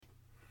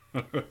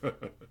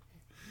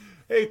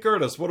Hey,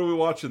 Curtis, what are we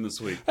watching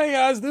this week? Hey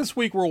guys, this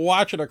week we're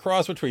watching a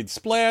cross between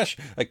Splash,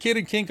 A Kid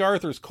in King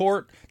Arthur's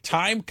Court,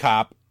 Time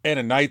Cop, and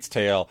A Knight's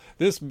Tale.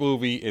 This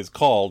movie is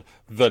called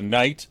The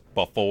Night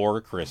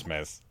Before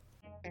Christmas.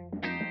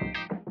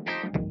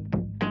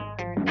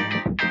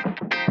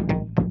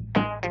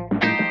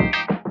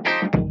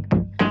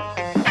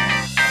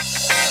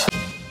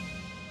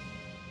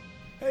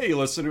 Hey,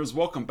 listeners,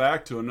 welcome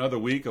back to another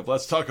week of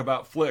Let's Talk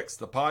About Flicks,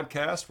 the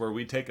podcast where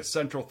we take a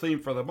central theme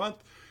for the month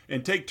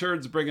and take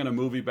turns bringing a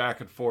movie back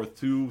and forth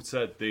to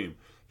said theme.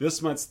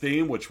 This month's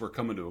theme, which we're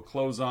coming to a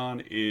close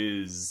on,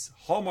 is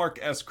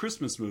Hallmark-esque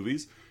Christmas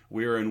movies.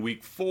 We are in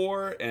week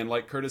 4, and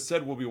like Curtis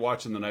said, we'll be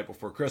watching The Night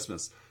Before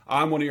Christmas.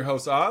 I'm one of your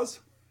hosts, Oz.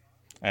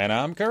 And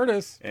I'm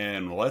Curtis.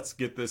 And let's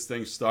get this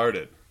thing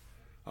started.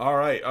 All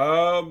right,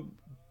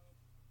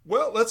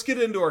 well, let's get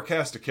into our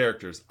cast of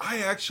characters.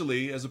 I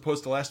actually, as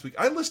opposed to last week,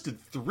 I listed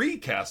 3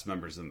 cast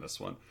members in this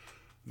one.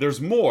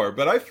 There's more,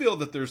 but I feel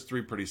that there's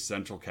 3 pretty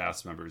central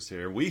cast members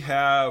here. We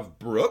have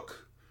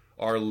Brooke,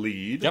 our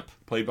lead,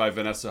 played by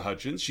Vanessa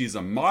Hudgens. She's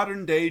a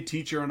modern-day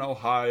teacher in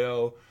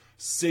Ohio,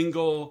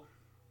 single,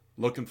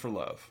 looking for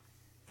love.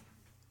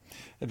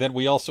 And then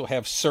we also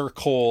have Sir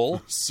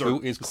Cole,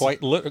 who is quite...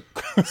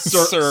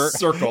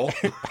 Circle.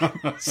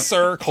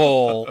 Sir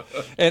Cole.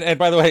 And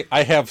by the way,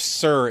 I have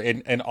Sir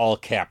in all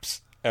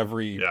caps.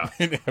 Every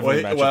mention.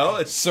 Well,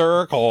 it's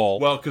Sir Cole.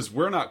 Well, because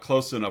we're not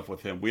close enough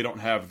with him, we don't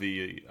have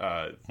the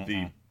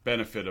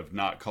benefit of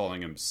not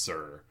calling him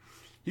Sir.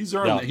 He's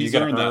earned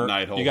that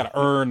knighthood. You got to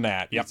earn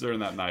that. Yep. He's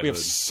earned that knighthood. We have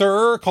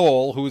Sir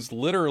Cole, who's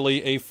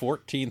literally a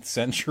 14th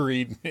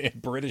century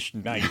British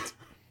knight.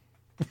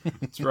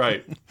 That's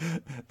right.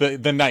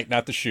 The knight,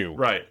 not the shoe.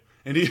 Right,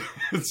 and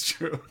it's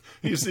true.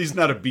 He's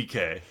not a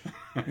BK.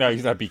 No,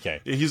 he's not BK.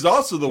 He's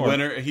also the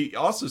winner. He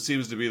also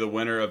seems to be the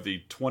winner of the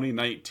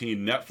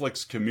 2019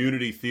 Netflix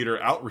Community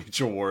Theater Outreach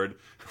Award.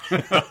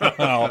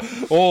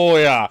 Oh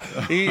yeah,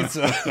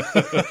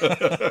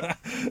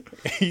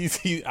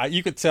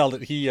 you could tell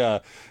that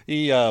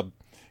he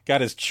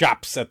got his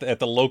chops at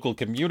the local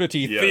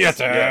community theater.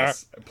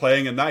 Yes,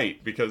 playing a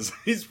knight because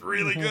he's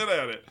really good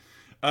at it.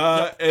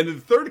 And the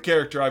third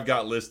character I've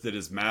got listed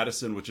is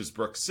Madison, which is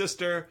Brooke's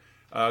sister.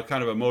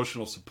 Kind of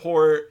emotional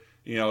support.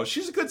 You know,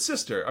 she's a good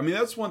sister. I mean,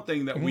 that's one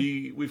thing that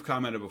we've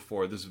commented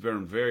before. This has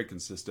been very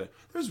consistent.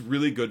 There's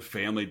really good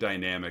family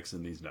dynamics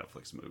in these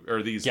Netflix movies,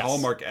 or these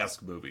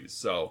Hallmark-esque movies.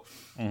 So,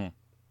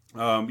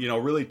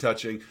 really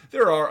touching.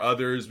 There are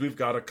others. We've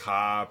got a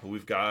cop.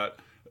 We've got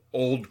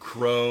old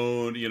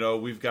crone. You know,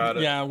 we've got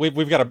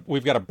we've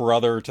got a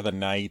brother to the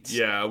knight.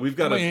 Yeah, we've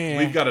got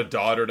a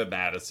daughter to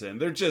Madison.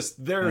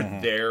 They're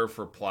there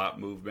for plot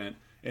movement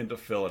and to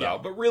fill it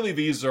out. But really,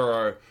 these are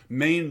our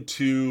main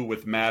 2,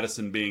 with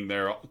Madison being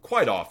there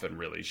quite often,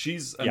 really.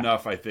 She's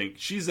enough, I think.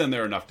 She's in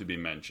there enough to be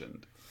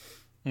mentioned.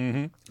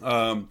 But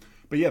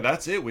yeah,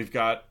 that's it. We've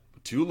got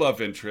 2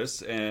 love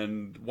interests,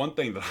 and one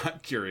thing that I'm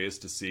curious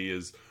to see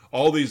is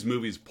all these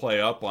movies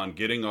play up on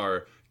getting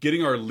our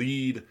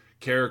lead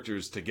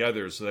characters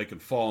together so they can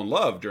fall in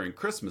love during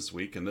Christmas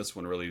week, and this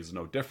one really is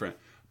no different.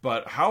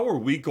 But how are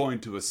we going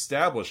to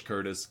establish,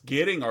 Curtis,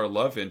 getting our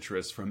love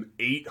interests from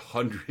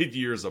 800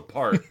 years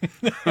apart?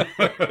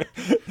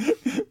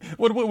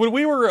 When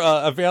we were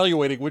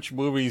evaluating which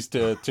movies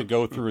to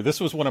go through, this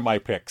was one of my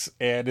picks.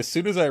 And as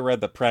soon as I read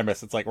the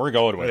premise, it's like, we're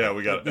going with it. Yeah,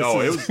 we got it.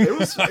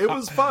 It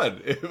was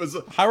fun. It was.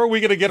 How are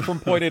we going to get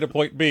from point A to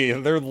point B?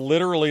 They're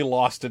literally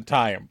lost in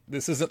time.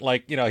 This isn't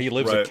like, he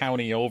lives a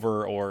county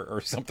over or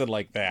something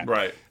like that.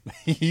 Right.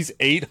 He's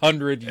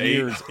 800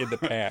 years in the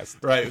past.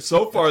 Right.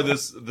 So far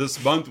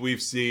this month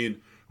we've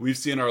seen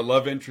our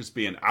love interests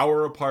be an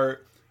hour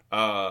apart,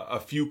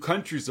 a few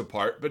countries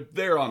apart, but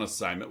they're on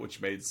assignment,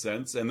 which made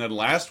sense. And then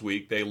last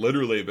week they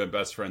literally have been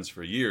best friends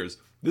for years.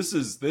 This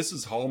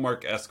is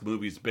Hallmark-esque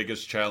movies'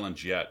 biggest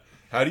challenge yet.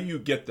 How do you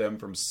get them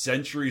from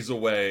centuries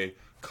away,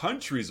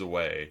 countries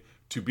away,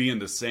 to be in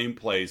the same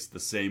place the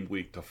same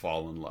week to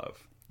fall in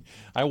love?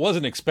 I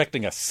wasn't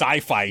expecting a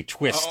sci-fi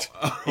twist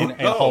in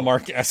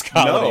Hallmark-esque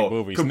holiday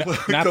movies.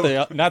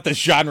 Not the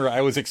genre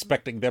I was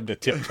expecting them to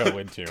tiptoe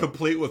into.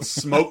 Complete with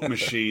smoke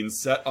machines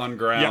set on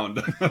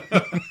ground.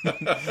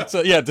 Yep.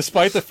 So yeah,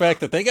 despite the fact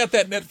that they got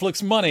that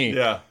Netflix money,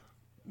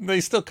 they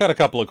still cut a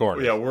couple of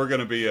corners. Yeah, we're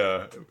gonna be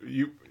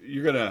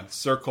you're gonna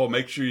circle.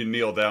 Make sure you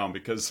kneel down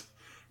because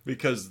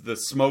the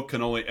smoke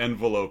can only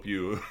envelope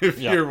you if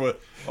you're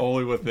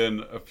only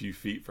within a few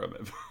feet from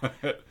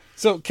it.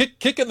 So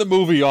kicking the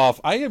movie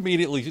off, I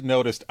immediately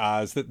noticed,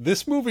 Oz, that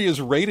this movie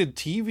is rated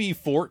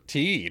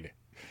TV-14.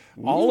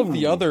 All of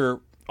the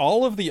other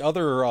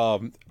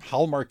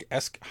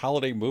Hallmark-esque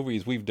holiday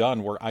movies we've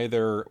done were I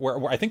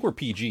think were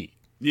PG.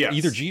 Yeah,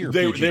 either G or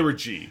PG.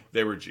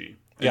 They were G.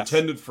 Yes.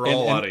 Intended for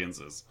all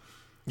audiences.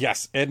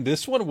 Yes, and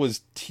this one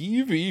was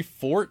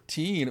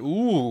TV-14.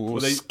 Ooh,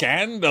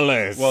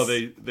 scandalous. Well,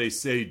 they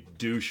say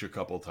douche a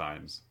couple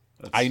times.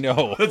 I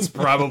know. That's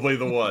probably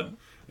the one.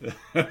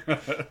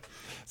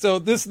 So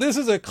this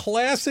is a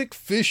classic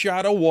fish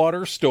out of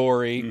water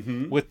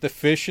story, with the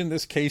fish in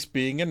this case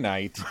being a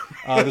knight.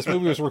 This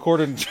movie was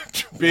recorded in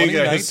Being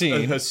a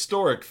 2019.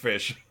 historic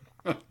fish.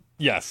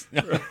 Yes.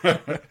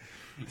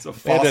 It's a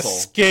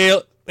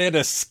fossil. They had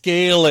to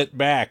scale it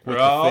back with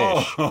the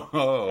fish.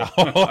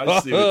 I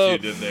see what you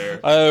did there.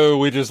 Oh,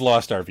 we just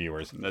lost our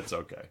viewers. That's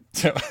okay.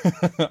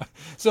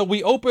 So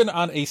we open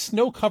on a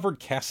snow-covered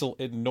castle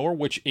in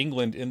Norwich,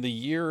 England in the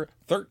year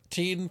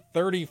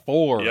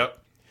 1334. Yep.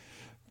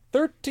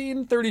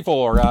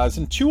 1334.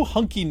 And two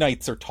hunky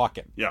knights are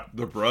talking. Yeah,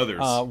 the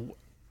brothers.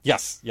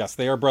 Yes,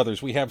 they are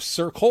brothers. We have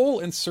Sir Cole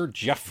and Sir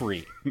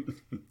Geoffrey.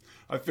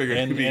 I figured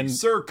it'd be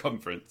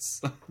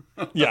circumference.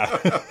 Yeah.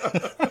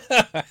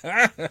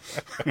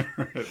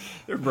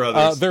 They're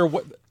brothers.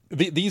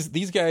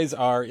 These guys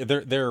are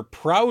they're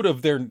proud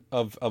of their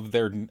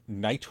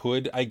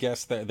knighthood, I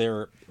guess. That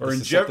they're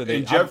in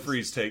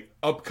Jeffrey's take,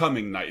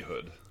 upcoming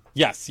knighthood.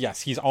 Yes,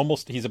 he's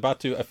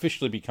about to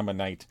officially become a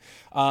knight.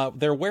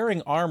 They're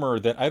wearing armor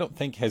that I don't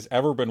think has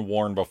ever been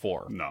worn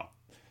before. No.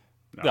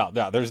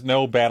 There's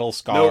no battle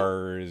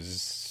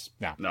scars.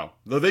 No.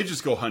 They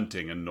just go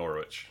hunting in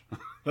Norwich.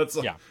 That's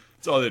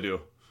all they do.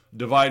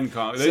 Divide and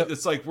conquer.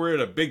 It's like we're at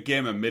a big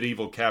game of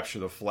medieval capture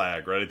the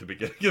flag right at the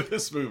beginning of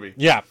this movie.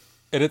 Yeah,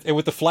 and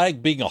with the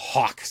flag being a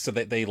hawk, so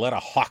that they let a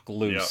hawk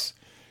loose.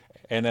 Yep.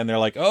 And then they're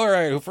like, "All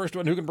right, first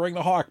one who can bring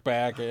the hawk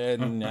back?"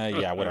 And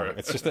whatever.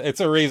 Right. It's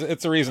a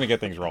reason to get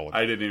things rolling.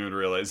 I didn't even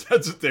realize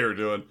that's what they were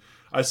doing.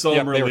 I saw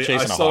them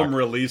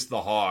release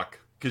the hawk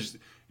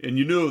and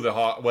you knew the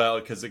hawk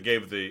because it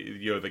gave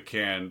the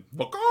can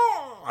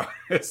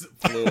as it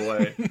flew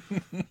away.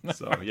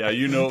 So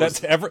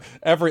that's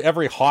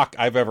every hawk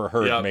I've ever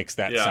heard makes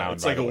that sound.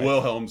 It's like a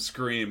Wilhelm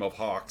scream of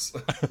hawks.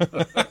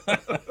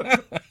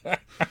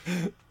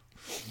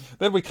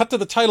 Then we cut to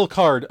the title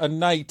card, A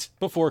Night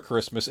Before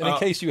Christmas. And in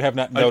case you have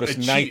not noticed,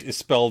 night is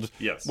spelled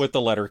with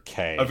the letter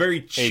K. A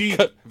very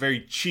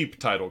cheap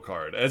title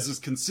card, as is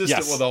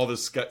consistent with all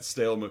this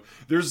stale movie.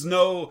 There's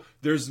no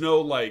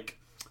like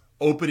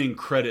opening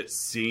credits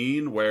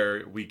scene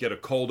where we get a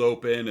cold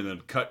open and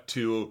then cut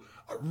to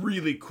a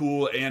really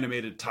cool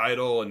animated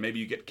title and maybe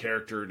you get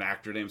character and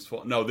actor names.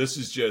 No, this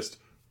is just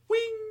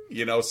wing,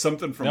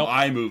 something from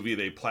iMovie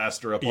they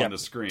plaster up on the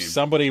screen.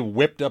 Somebody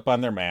whipped up on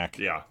their Mac.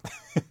 Yeah.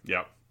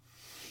 Yep.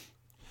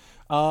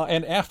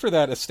 And after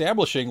that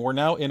establishing, we're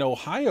now in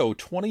Ohio,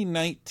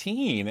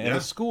 2019, at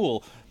a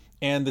school.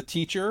 And the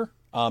teacher,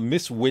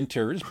 Miss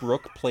Winters,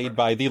 Brooke, played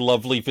by the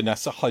lovely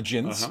Vanessa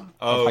Hudgens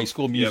of High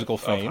School Musical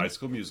fame. Of High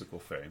School Musical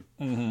fame.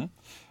 Mm-hmm.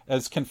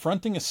 As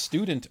confronting a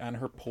student on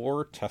her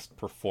poor test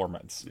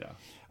performance. Yeah.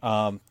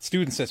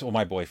 Student says,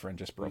 my boyfriend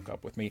just broke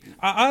up with me.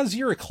 Oz,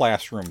 you're a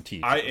classroom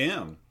teacher. I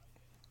am.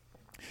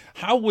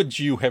 How would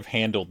you have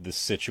handled this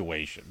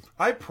situation?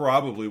 I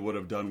probably would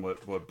have done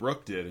what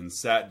Brooke did and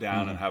sat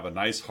down and have a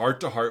nice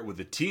heart-to-heart with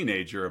a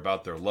teenager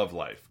about their love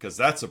life, because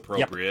that's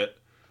appropriate.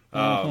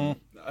 Yep.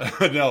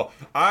 No,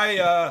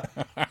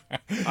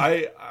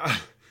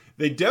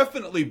 they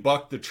definitely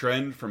bucked the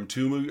trend from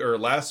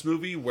last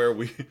movie where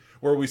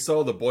we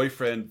saw the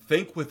boyfriend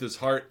think with his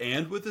heart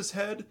and with his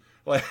head.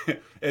 Like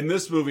in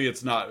this movie,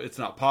 it's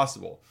not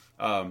possible.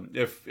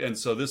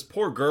 So this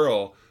poor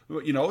girl,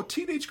 a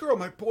teenage girl,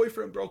 my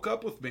boyfriend broke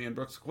up with me, and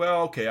Brooke's like,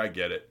 well, okay, I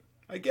get it,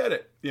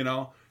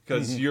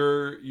 because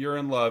you're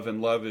in love,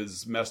 and love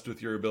is messed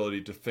with your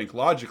ability to think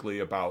logically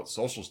about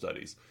social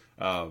studies,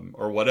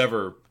 or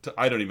whatever.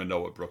 I don't even know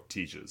what Brooke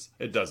teaches.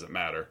 It doesn't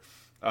matter.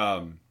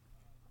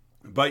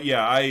 But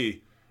yeah,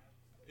 it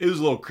was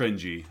a little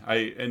cringy.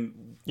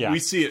 We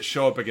see it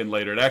show up again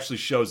later. It actually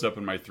shows up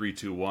in my 3,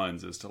 2,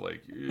 1s as to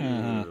like.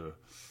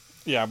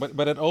 Yeah,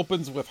 but it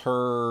opens with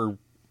her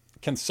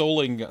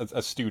consoling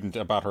a student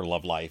about her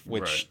love life,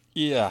 which,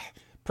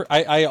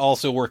 I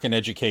also work in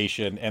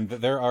education, and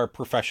there are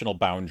professional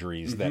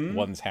boundaries that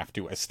ones have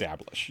to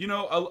establish.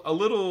 A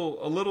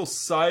little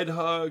side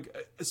hug,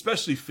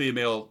 especially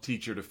female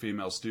teacher to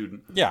female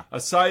student. Yeah. A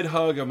side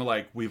hug, I'm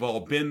like, we've all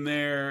been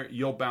there,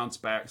 you'll bounce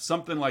back.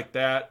 Something like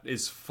that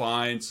is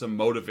fine, some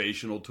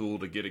motivational tool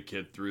to get a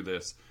kid through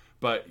this.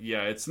 But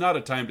yeah, it's not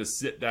a time to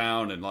sit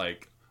down and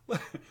like,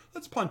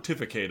 let's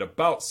pontificate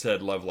about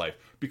said love life,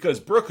 because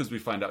Brooke, as we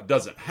find out,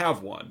 doesn't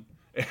have one.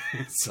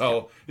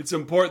 So it's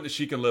important that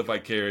she can live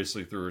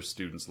vicariously through her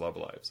students' love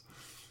lives.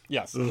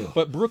 Yes. Ugh.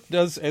 But Brooke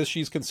does, as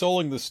she's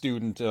consoling the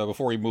student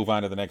before we move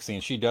on to the next scene,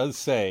 she does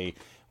say,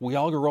 we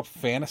all grew up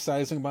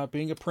fantasizing about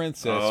being a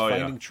princess,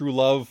 finding true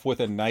love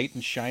with a knight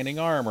in shining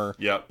armor,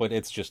 but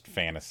it's just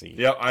fantasy.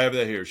 Yeah, I have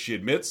that here. She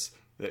admits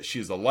that she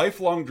has a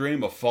lifelong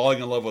dream of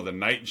falling in love with a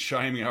knight in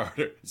shining armor.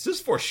 Is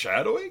this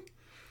foreshadowing?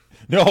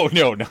 No,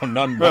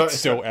 none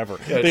whatsoever.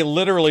 They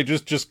literally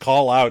just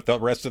call out the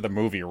rest of the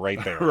movie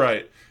right there.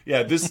 Right.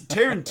 Yeah, this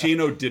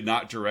Tarantino did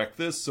not direct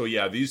this, so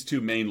yeah, these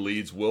two main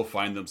leads will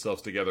find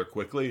themselves together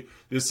quickly.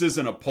 This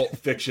isn't a Pulp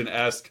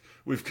Fiction-esque.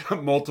 We've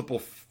got multiple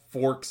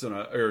forks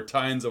or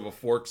tines of a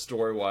fork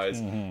story-wise,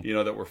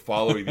 that we're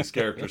following these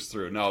characters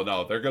through.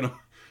 No, they're gonna.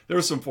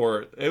 There's some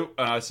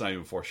it's not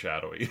even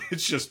foreshadowing.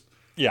 It's just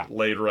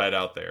laid right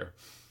out there.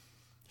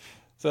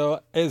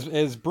 So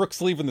as Brooke's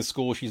leaving the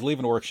school, she's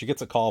leaving work. She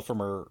gets a call from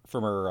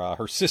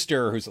her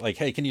sister, who's like,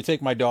 "Hey, can you take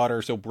my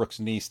daughter, so Brooke's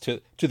niece, to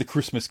the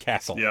Christmas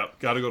castle?" Yeah,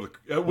 got to go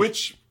to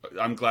which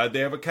I'm glad they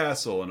have a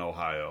castle in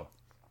Ohio.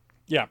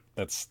 Yeah,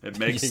 it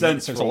makes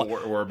sense for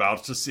what we're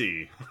about to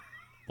see.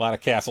 A lot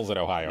of castles in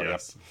Ohio.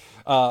 Yes.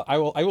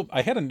 Yep.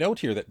 I had a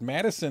note here that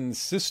Madison's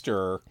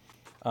sister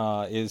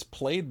is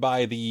played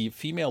by the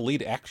female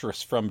lead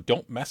actress from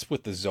Don't Mess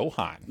with the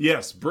Zohan.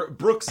 Yes,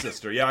 Brooke's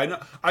sister. Yeah, I know.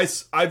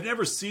 I've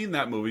never seen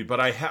that movie, but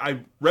I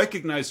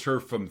recognized her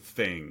from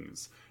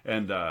things,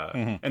 and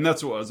and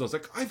that's what it was. I was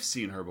like, I've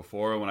seen her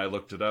before. And when I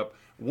looked it up,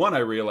 I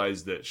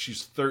realized that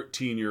she's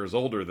 13 years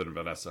older than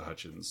Vanessa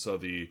Hudgens, so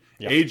the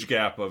age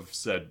gap of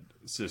said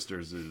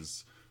sisters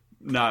is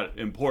not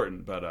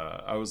important. But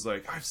I was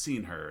like, I've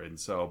seen her, and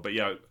so, but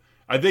yeah.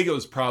 I think it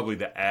was probably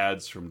the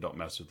ads from Don't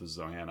Mess with the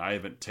Zohan. I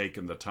haven't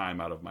taken the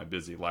time out of my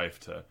busy life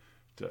to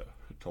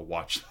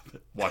watch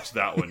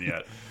that one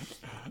yet.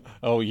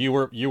 Oh, you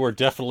were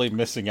definitely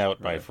missing out,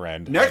 my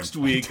friend. Next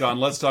week on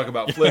Let's Talk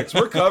About Flicks,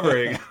 we're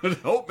covering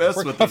Don't Mess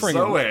with the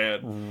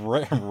Zohan.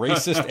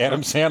 Racist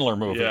Adam Sandler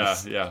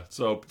movies. Yeah.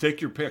 So take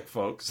your pick,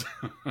 folks.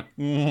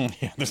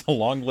 Yeah, there's a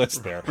long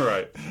list there.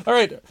 Right. All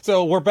right.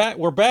 So we're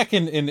back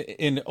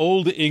in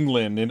old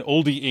England, in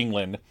oldie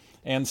England.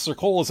 And Sir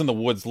Cole is in the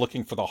woods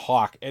looking for the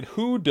hawk. And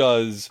who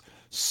does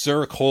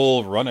Sir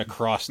Cole run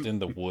across in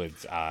the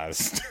woods,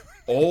 Oz?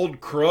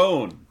 Old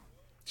crone.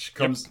 She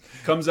comes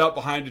out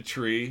behind a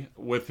tree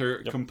with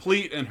her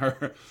complete in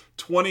her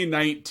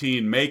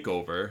 2019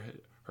 makeover.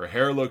 Her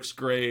hair looks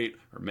great.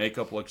 Her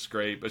makeup looks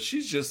great. But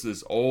she's just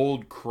this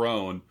old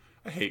crone.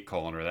 I hate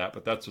calling her that,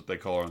 but that's what they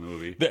call her in the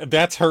movie.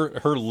 That's her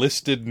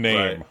listed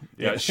name. Right.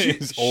 Yeah,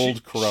 she's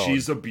old crone.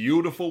 She's a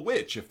beautiful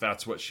witch, if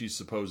that's what she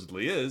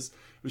supposedly is.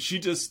 But she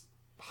just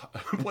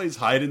plays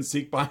hide and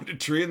seek behind a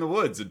tree in the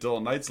woods until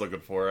a knight's looking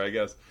for her, I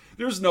guess.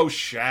 There's no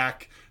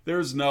shack.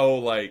 There's no,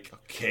 like,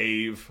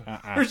 cave.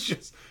 There's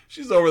just,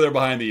 she's over there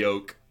behind the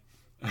oak.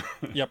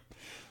 Yep.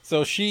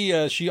 So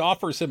she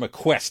offers him a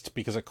quest,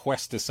 because a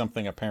quest is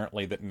something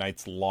apparently that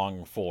knights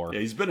long for. Yeah,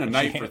 he's been a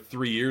knight for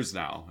 3 years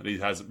now, and he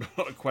hasn't been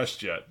on a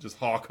quest yet. Just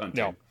hawk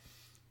hunting. No.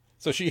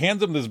 So she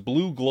hands him this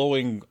blue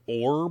glowing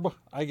orb,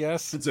 I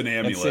guess. It's an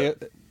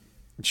amulet.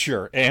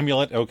 Sure,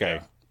 amulet, okay.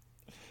 Yeah.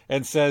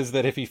 And says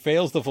that if he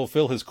fails to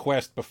fulfill his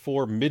quest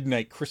before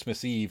midnight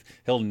Christmas Eve,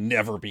 he'll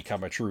never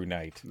become a true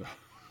knight.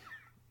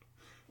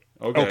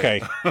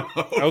 Okay.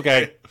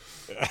 Okay.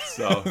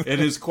 So, and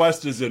his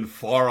quest is in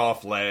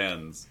far-off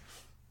lands.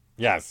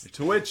 Yes.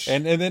 To which...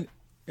 And then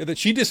that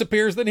she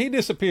disappears, then he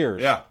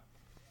disappears. Yeah.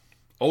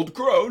 Old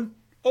crone.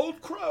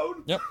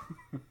 Yep.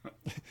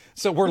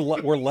 So we're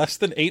less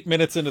than 8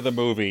 minutes into the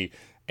movie,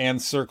 and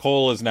Sir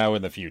Cole is now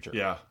in the future.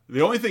 Yeah.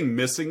 The only thing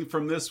missing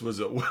from this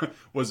was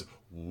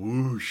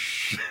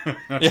whoosh.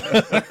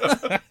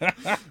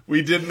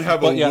 We didn't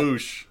have a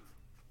whoosh.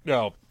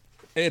 No.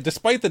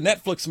 Despite the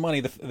Netflix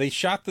money, they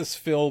shot this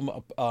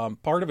film,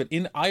 part of it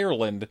in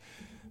Ireland.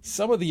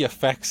 Some of the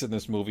effects in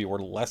this movie were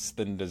less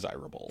than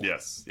desirable.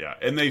 Yes, yeah.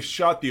 And they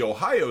shot the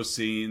Ohio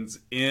scenes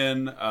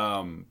in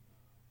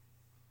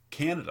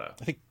Canada.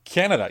 I think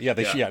Canada.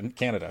 Yeah, in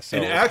Canada. So.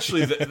 And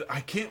actually,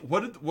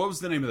 what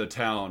was the name of the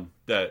town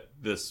that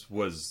this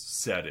was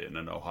set in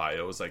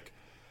Ohio? It was like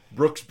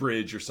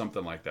Brooksbridge or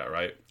something like that,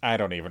 right? I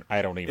don't even.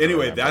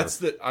 Anyway,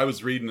 remember. I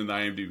was reading in the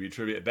IMDb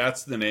trivia.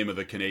 That's the name of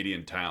the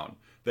Canadian town.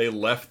 They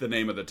left the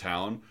name of the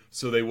town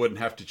so they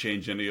wouldn't have to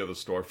change any of the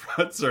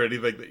storefronts or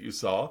anything that you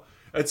saw.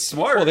 It's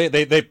smart. Well,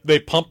 they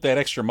pumped that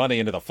extra money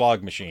into the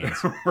fog machines,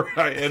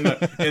 right?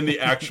 And the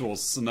actual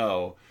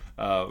snow.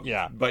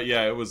 Yeah, but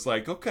yeah, it was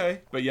like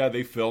okay, but yeah,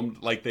 they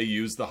filmed like they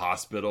used the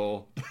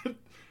hospital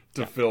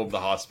to film the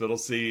hospital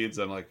scenes.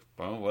 I'm like,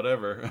 well,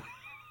 whatever.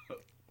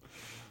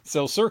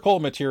 So Sir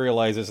Cole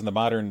materializes in the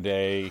modern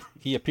day.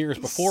 He appears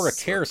before a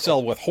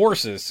carousel with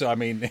horses. So I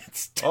mean,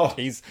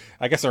 he's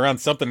I guess around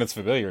something that's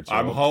familiar to him.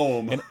 I'm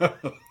home. And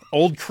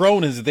old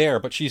crone is there,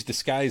 but she's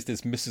disguised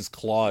as Mrs.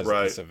 Claus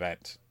at this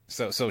event.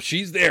 So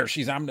she's there.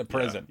 She's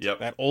omnipresent. Yeah, yep.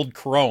 That old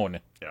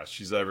crone. Yeah,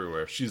 she's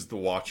everywhere. She's the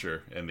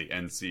Watcher in the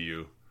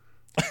NCU.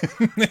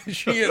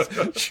 She is.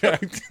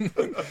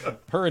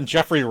 Her and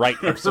Jeffrey Wright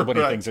have so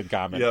many things in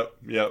common.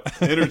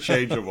 Yep.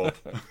 Interchangeable.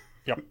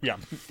 Yep.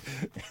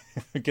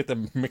 Get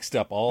them mixed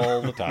up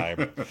all the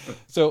time.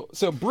 So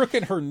Brooke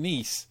and her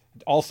niece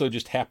also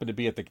just happen to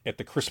be at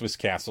the Christmas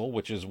castle,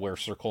 which is where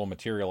Sir Cole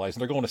materialized,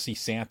 and they're going to see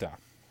Santa.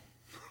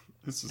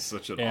 This is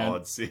such an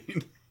odd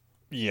scene.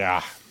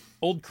 Yeah.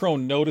 Old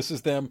crone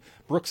notices them.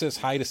 Brooke says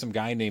hi to some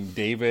guy named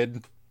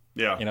David.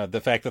 Yeah. You know, the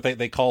fact that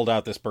they called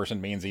out this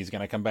person means he's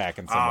going to come back.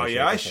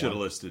 I should have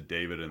listed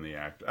David in the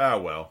act.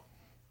 Well.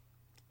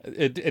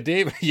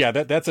 David, yeah,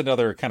 that's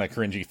another kind of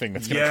cringy thing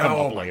that's going to come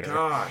up later.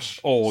 Oh, my gosh.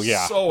 Oh,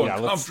 yeah. So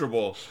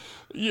uncomfortable.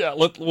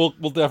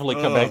 We'll definitely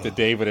come back to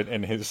David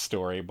and his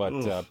story.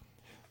 But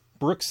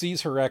Brooke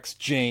sees her ex,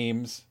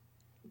 James,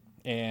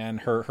 and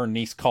her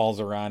niece calls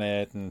her on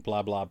it, and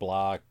blah, blah,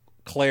 blah.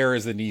 Claire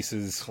is the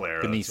niece's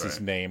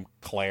name,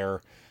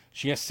 Claire.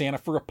 She has Santa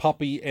for a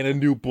puppy and a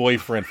new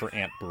boyfriend for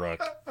Aunt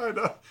Brooke. I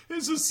know.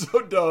 This is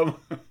so dumb.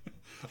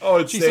 Oh,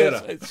 it's She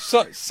Santa.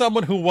 says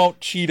someone who won't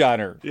cheat on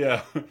her.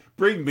 Yeah.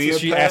 Bring me So a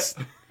she pet.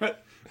 asks-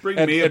 bring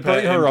And, me a and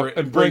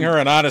pet. bring her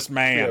an honest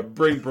man. Yeah,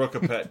 bring Brooke a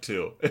pet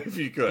too, if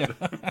you could.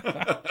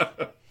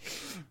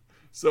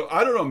 So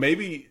I don't know,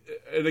 maybe,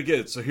 and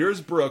again, so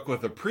here's Brooke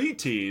with a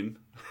preteen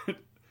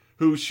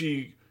who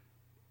she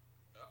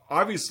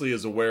obviously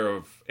is aware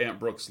of Aunt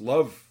Brooke's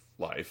love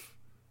life.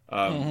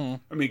 I mean,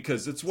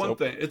 because it's one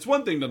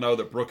thing to know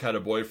that Brooke had a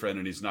boyfriend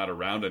and he's not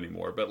around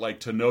anymore, but like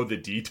to know the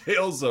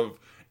details of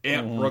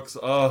Aunt Brooke's,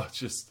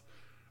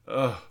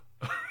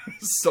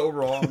 so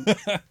wrong.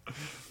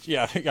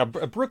 Yeah.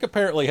 Brooke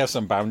apparently has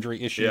some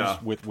boundary issues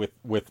with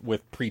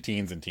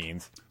preteens and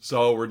teens.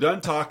 So we're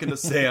done talking to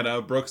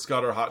Santa. Brooke's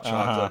got her hot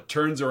chocolate,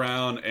 turns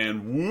around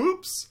and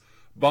whoops,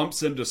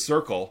 bumps into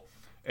Circle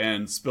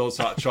and spills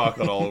hot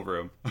chocolate all over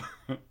him.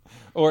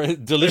 Or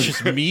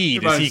delicious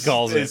mead, as he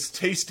calls it. It's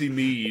tasty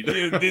mead.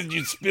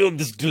 You spilled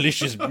this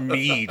delicious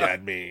mead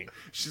on me.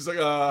 She's like,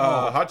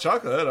 hot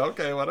chocolate?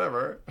 Okay,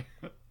 whatever.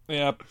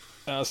 Yep.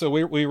 So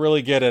we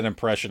really get an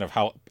impression of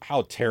how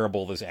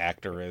terrible this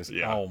actor is.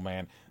 Yeah. Oh,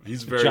 man.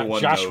 He's very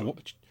one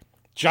note.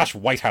 Josh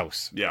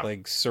Whitehouse. Yeah.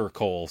 Like Sir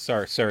Cole.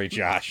 Sorry,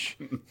 Josh.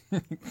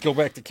 Go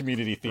back to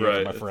community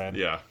theater, my friend.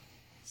 Yeah.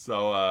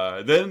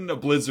 So then a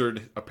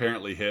blizzard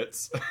apparently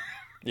hits.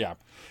 Yeah.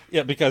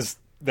 Yeah, because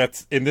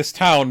that's in this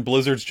town,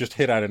 blizzards just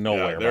hit out of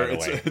nowhere, by the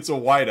way. It's a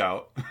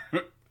whiteout.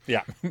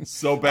 Yeah.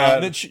 So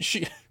bad. Then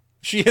she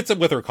hits him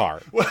with her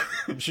car.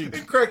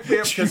 It cracked me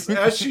up because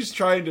as she's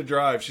trying to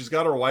drive, she's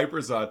got her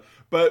wipers on,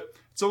 but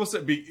it's almost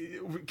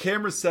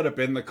cameras set up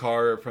in the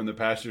car from the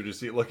passenger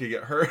seat looking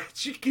at her.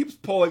 She keeps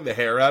pulling the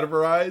hair out of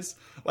her eyes,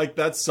 like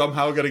that's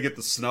somehow going to get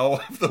the snow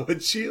off the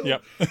windshield.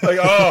 Yep. Like,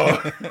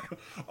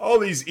 all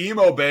these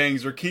emo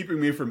bangs are keeping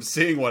me from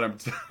seeing what I'm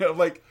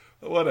like.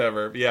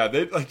 Whatever. Yeah,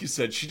 like you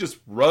said, she just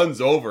runs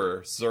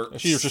over.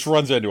 She just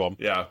runs into him.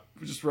 Yeah,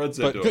 just runs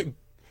into him.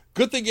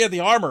 Good thing he had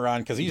the armor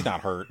on because he's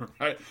not hurt.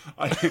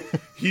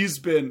 He's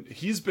been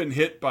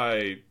hit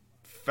by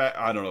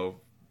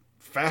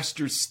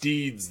faster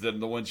steeds than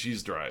the one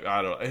she's driving.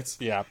 I don't know. It's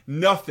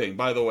nothing.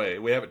 By the way,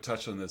 we haven't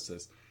touched on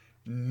this.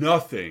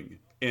 Nothing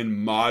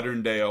in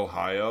modern day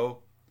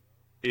Ohio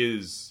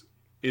is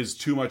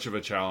too much of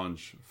a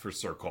challenge for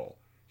Sir Cole.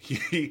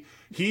 He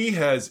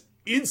has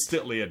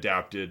instantly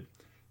adapted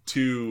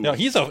to. No,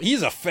 he's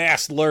a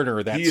fast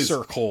learner. That's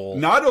Sir Cole.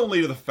 Not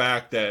only to the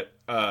fact that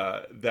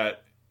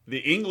that the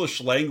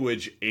English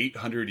language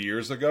 800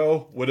 years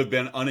ago would have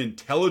been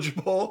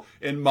unintelligible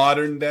in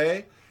modern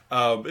day.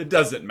 It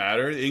doesn't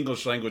matter. The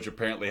English language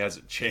apparently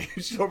hasn't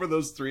changed over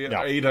those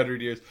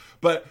 800 years.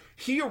 But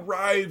he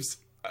arrives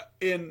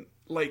in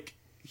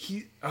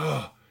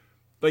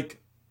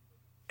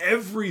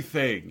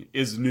everything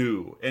is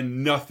new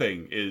and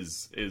nothing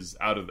is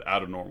out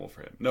of normal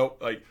for him. Nope.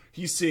 Like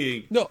he's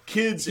seeing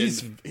kids. He's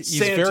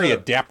Santa. Very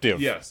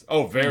adaptive. Yes.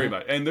 Oh, very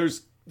much. And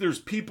there's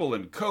people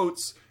in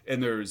coats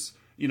and there's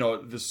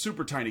this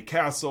super tiny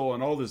castle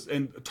and all this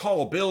and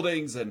tall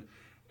buildings and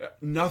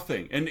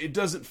nothing, and it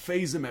doesn't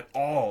faze him at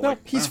all. No,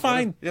 he's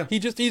fine. Yeah.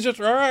 He's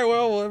just all right.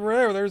 Well,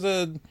 there's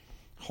a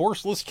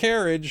horseless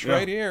carriage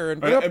right here,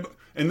 and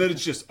then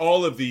it's just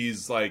all of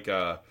these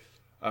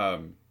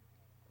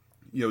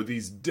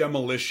these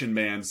Demolition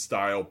Man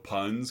style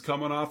puns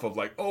coming off of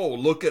like, oh,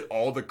 look at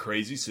all the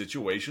crazy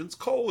situations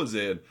Cole is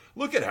in.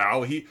 Look at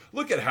how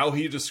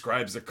he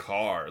describes a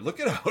car. Look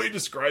at how he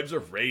describes a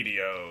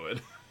radio.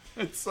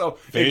 And so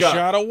fish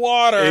out of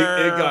water.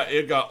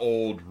 It got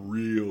old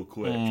real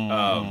quick.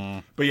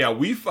 But yeah,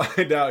 we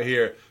find out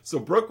here. So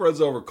Brooke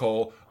runs over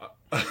Cole.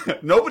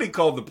 Nobody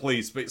called the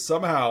police, but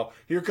somehow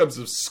here comes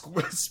a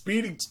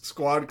speeding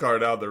squad car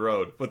down the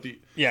road. But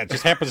it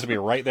just happens to be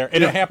right there,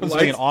 and it happens to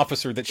be an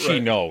officer that she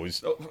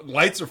knows.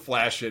 Lights are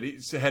flashing.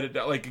 He's headed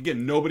down. Like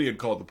again, nobody had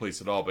called the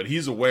police at all, but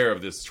he's aware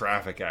of this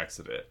traffic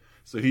accident.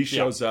 So he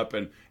shows up,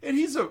 and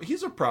he's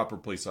a proper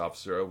police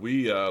officer.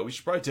 We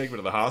should probably take him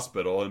to the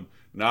hospital and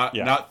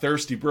not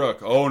Thirsty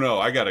Brooke. Oh no,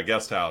 I got a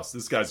guest house.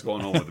 This guy's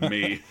going home with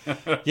me.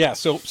 Yeah.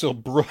 So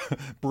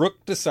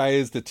Brooke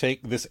decides to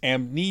take this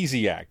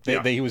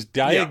amnesiac. He was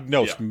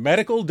diagnosed,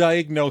 medical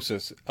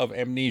diagnosis of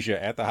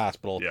amnesia at the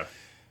hospital. Yeah.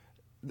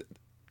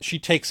 She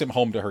takes him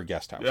home to her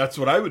guest house. That's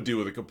what I would do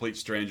with a complete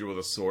stranger with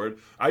a sword.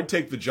 I'd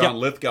take the John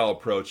Lithgow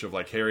approach of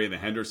like Harry and the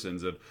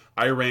Hendersons, and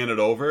I ran it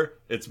over.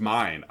 It's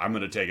mine. I'm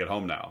going to take it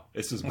home now.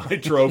 This is my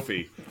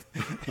trophy.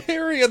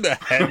 Harry and the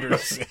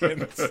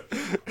Hendersons.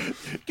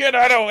 Get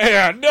out of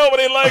here.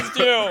 Nobody likes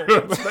you.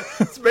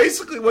 It's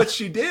basically what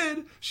she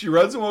did. She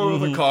runs him over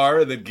with a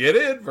car and then get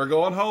in. We're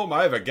going home.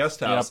 I have a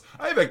guest house.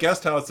 Yep. I have a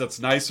guest house that's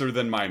nicer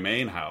than my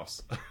main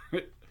house.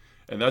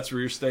 And that's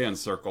where you're staying,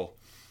 Circle.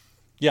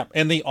 Yeah,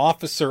 and the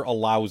officer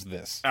allows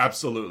this.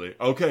 Absolutely.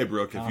 Okay,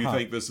 Brooke, if you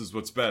think this is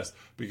what's best.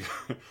 Because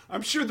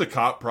I'm sure the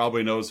cop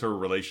probably knows her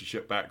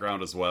relationship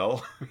background as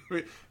well.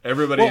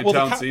 Everybody in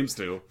town seems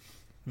to.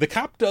 The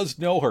cop does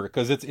know her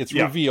because it's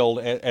revealed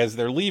as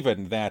they're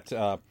leaving that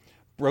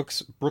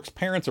Brooke's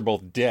parents are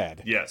both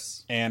dead.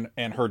 Yes. And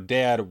her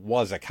dad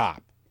was a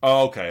cop.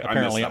 Oh, okay.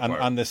 Apparently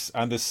I missed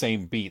on this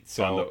same beat.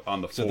 So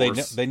on the so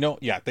force. they know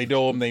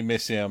him, they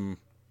miss him.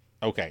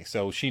 Okay,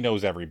 so she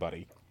knows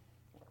everybody.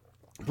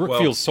 Brooke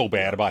feels so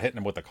bad about hitting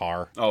him with the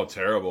car. Oh,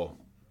 terrible.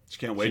 She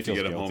can't wait to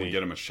get him guilty. home and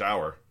get him a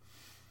shower.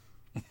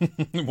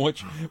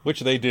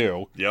 which they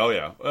do. Yeah, oh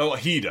yeah. Well,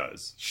 he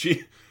does.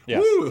 She.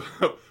 Yes. Woo.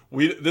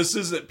 This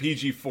isn't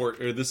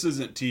PG-14 or this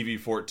isn't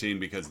TV-14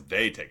 because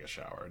they take a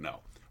shower.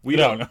 No, we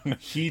No.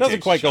 He doesn't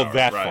takes quite a shower, go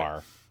that right.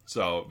 far.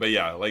 So, but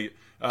yeah, like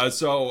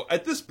so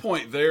at this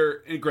point,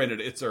 and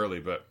granted it's early,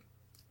 but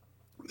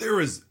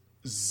there is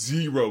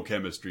zero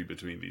chemistry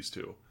between these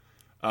two.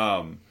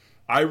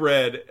 I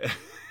read.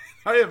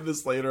 I have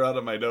this later on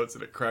in my notes,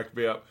 and it cracked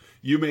me up.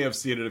 You may have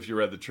seen it if you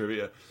read the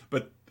trivia,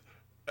 but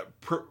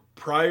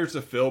prior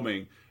to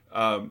filming,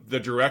 the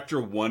director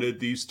wanted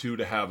these two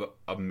to have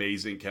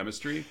amazing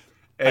chemistry.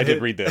 And I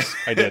did read this.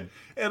 I did.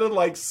 And it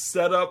like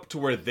set up to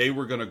where they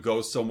were going to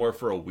go somewhere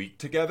for a week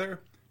together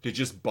to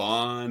just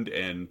bond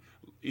and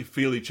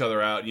feel each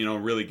other out,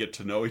 really get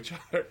to know each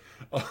other.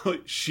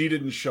 She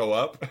didn't show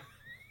up.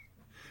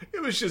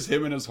 It was just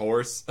him and his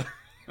horse.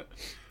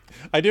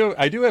 I do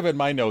have in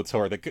my notes,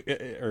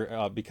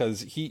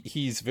 because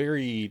he's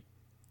very.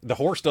 The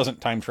horse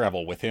doesn't time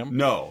travel with him.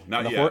 No,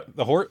 not yet.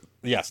 The horse,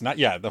 yes, not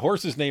yet. The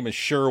horse's name is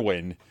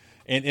Sherwin,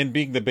 and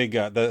being the big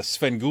the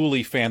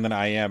Svengoolie fan that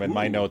I am, in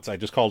my notes I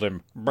just called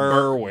him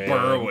Berwin.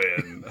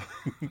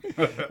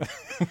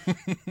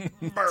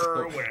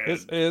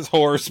 Berwin. His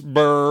horse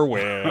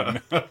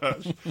Berwin.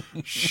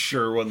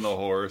 Sherwin the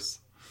horse.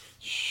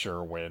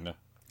 Sherwin.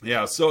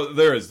 Yeah, so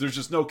there's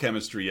just no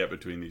chemistry yet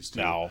between these two.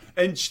 No,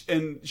 and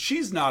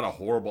she's not a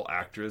horrible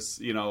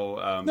actress,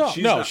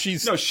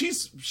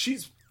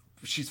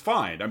 she's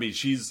fine. I mean,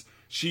 she's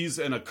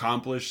an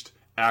accomplished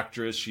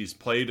actress. She's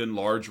played in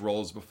large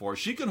roles before.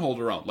 She can hold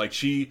her own. Like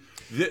she's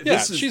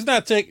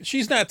not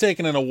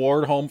taking an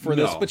award home for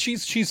this, but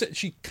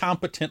she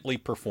competently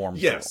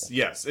performs.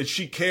 Yes, and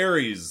she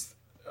carries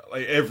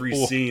like every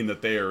scene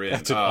that they are in.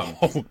 That's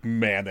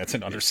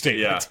an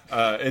understatement.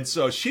 Yeah, and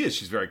so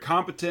she's very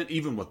competent,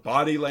 even with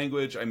body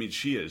language. I mean,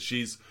 she is.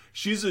 She's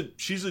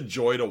a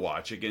joy to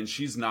watch. Again,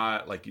 she's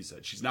not, like you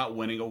said, she's not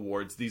winning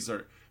awards.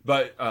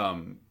 But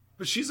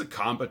she's a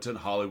competent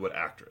Hollywood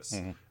actress.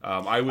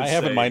 Mm-hmm. I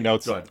have in my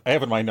notes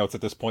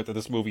at this point that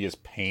this movie is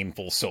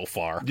painful so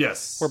far.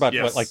 Yes, we're about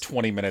like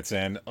 20 minutes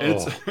in.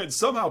 It's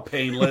somehow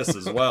painless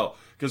as well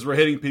because we're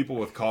hitting people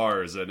with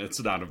cars and it's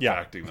not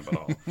impacting them at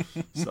all.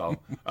 So,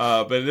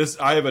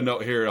 but I have a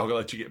note here. I'll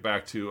let you get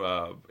back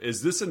to.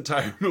 Is this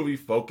entire movie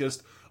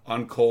focused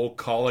on Cole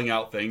calling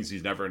out things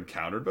he's never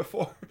encountered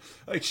before?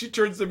 Like she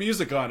turns the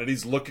music on and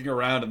he's looking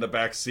around in the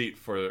back seat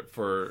for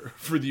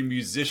the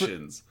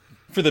musicians.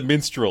 For the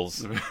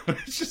minstrels.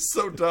 It's just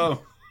so dumb.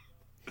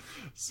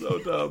 So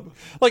dumb.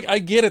 Like, I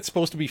get it's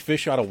supposed to be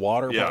fish out of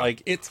water, but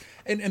like it's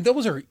and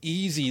those are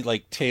easy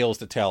like tales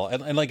to tell,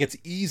 and like it's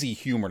easy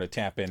humor to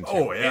tap into.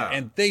 Oh yeah.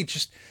 And they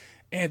just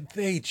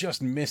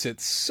miss it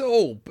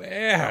so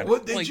bad.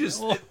 Well,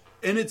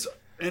 and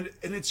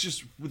it's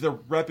just the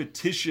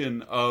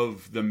repetition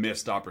of the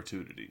missed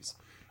opportunities.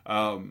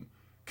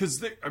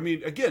 Because,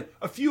 again,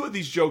 a few of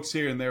these jokes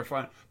here and there are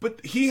fine,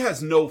 but he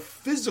has no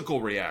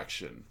physical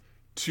reaction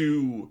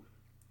to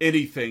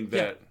anything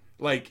that,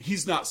 like,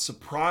 he's not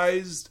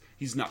surprised,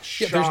 he's not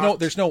shocked.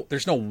 There's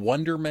no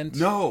wonderment.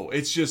 No,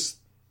 it's just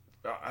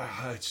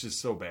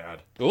so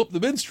bad. Oh, the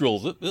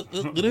minstrels.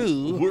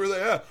 Where are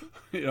they at?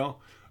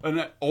 And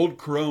that old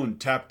crone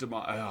tapped him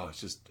on. Oh,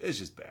 it's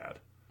just bad.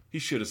 He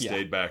should have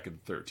stayed back in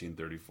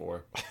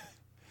 1334.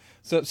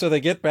 So they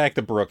get back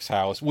to Brooke's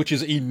house, which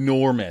is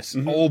enormous.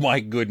 Mm-hmm. Oh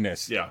my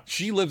goodness! Yeah,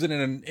 she lives in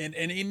an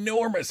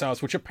enormous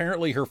house, which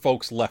apparently her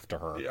folks left to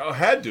her. Yeah,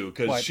 had to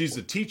because she's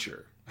a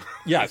teacher.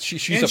 Yeah,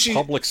 she's a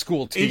public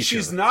school teacher, and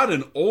she's not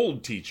an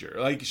old teacher.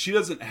 Like she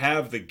doesn't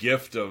have the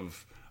gift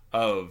of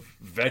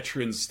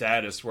veteran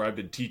status where I've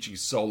been teaching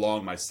so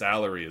long, my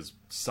salary is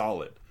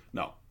solid.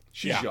 No,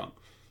 she's young.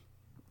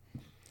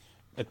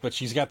 But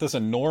she's got this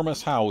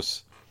enormous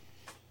house.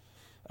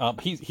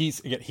 He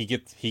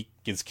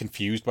gets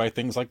confused by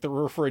things like the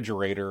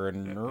refrigerator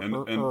and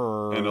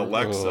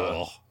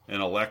Alexa.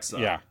 And Alexa.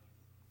 Yeah.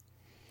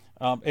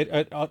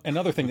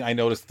 Another thing I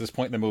noticed at this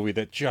point in the movie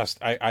that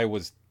just I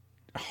was,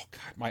 oh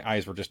god, my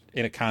eyes were just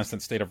in a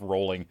constant state of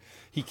rolling.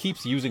 He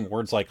keeps using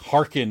words like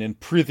hearken and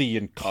prithee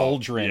and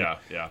cauldron.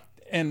 Yeah.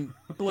 And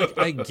like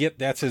I get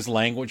that's his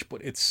language,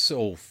 but it's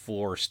so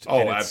forced. Oh,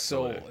 and it's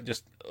absolutely. So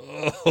just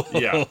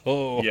yeah.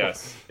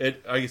 Yes.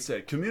 Like I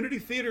said, Community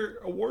Theater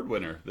Award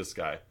winner. This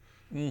guy.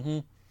 Mm-hmm.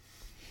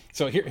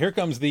 So here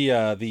comes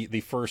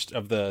the first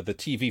of the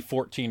TV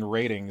 14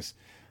 ratings.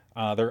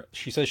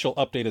 She says she'll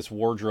update his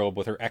wardrobe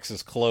with her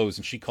ex's clothes,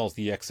 and she calls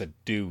the ex a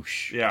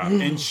douche. Yeah,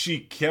 and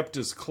she kept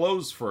his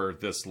clothes for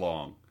this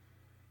long.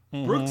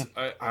 Mm-hmm. Brooks,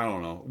 I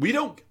don't know.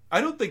 I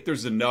don't think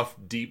there's enough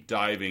deep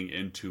diving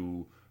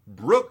into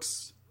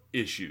Brooks'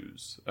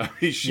 issues. I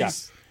mean, she's Yeah.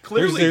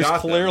 clearly there's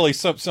got clearly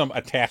some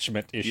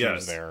attachment issues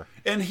yes. there.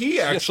 And he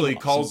actually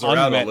calls her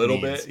out a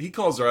little bit. He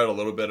calls her out a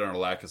little bit on her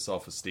lack of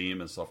self-esteem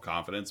and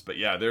self-confidence. But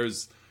yeah,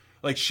 there's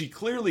like she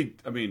clearly.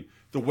 I mean,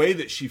 the way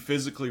that she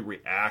physically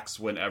reacts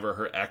whenever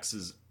her ex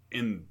is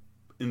in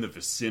the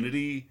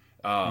vicinity,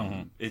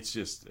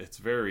 it's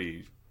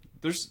very.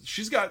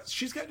 She's got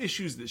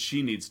issues that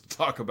she needs to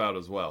talk about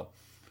as well.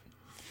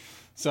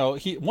 So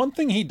one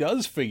thing he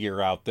does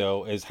figure out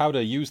though is how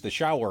to use the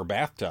shower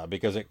bathtub,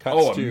 because it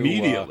cuts to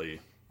immediately.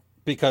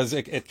 Because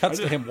it cuts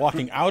to him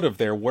walking out of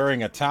there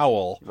wearing a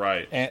towel,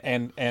 right,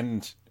 and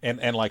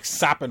like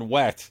sopping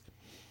wet,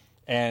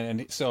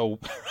 and so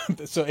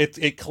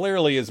it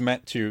clearly is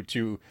meant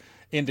to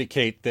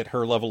indicate that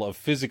her level of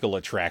physical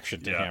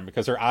attraction to him,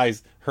 because her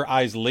eyes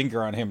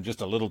linger on him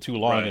just a little too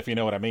long, if you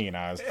know what I mean.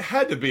 Oz. It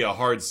had to be a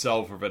hard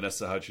sell for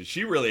Vanessa Hudgens.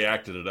 She really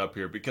acted it up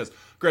here because,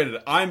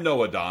 granted, I'm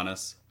no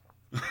Adonis,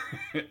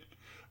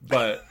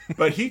 but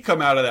he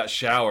come out of that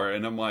shower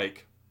and I'm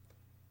like,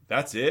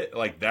 that's it?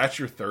 Like, that's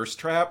your thirst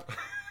trap?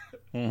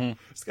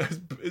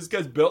 This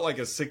guy's built like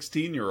a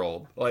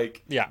 16-year-old.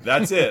 Like, yeah,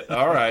 that's it.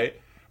 All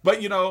right.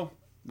 But,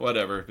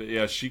 whatever. But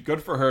yeah,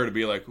 good for her to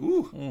be like,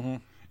 ooh.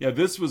 Yeah,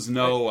 this was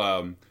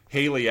no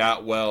Haley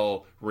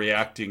Atwell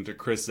reacting to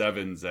Chris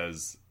Evans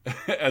as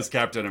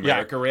Captain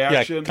America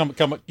reaction.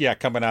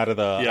 Coming out of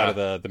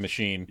the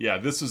machine. Yeah,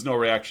 this is no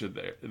reaction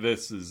there.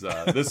 This is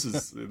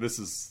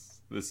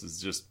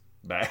just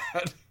bad.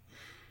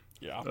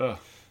 Yeah. Ugh.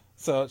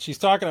 So she's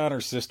talking on her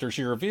sister.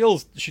 She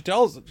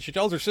tells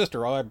her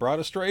sister, "Oh, I brought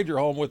a stranger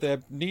home with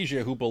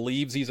amnesia who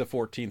believes he's a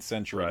 14th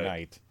century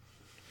knight."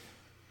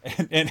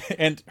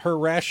 And her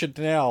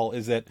rationale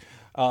is that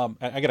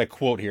I got a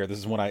quote here. This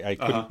is one I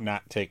couldn't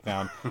not take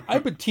down.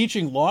 I've been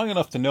teaching long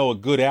enough to know a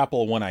good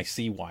apple when I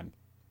see one.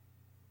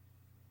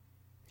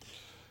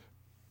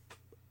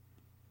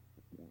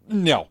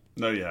 No,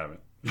 you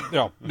haven't.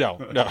 No.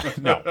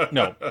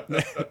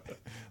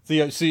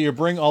 So you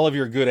bring all of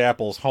your good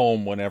apples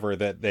home whenever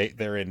that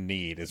they're in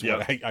need is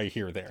what I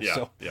hear there. Yeah,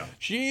 so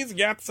she's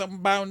got some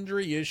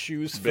boundary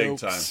issues, big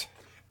folks.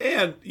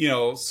 Time.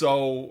 And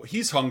so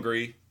he's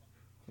hungry.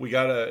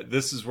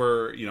 This is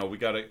where we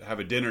gotta have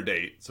a dinner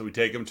date. So we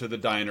take him to the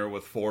diner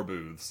with 4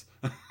 booths.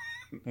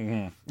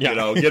 Yeah.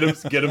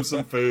 Get him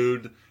some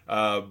food.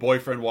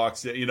 Boyfriend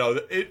walks in.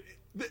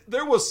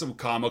 There was some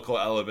comical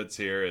elements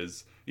here.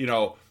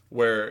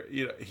 Where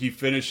he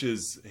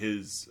finishes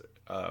his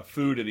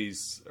food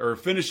and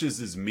finishes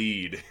his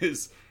mead,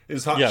 his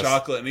hot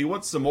chocolate, and he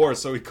wants some more,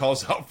 so he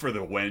calls out for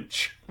the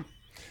wench.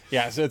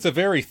 Yeah, so it's a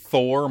very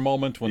Thor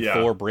moment when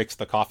Thor breaks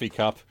the coffee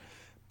cup,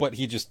 but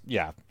he just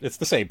it's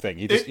the same thing.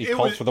 He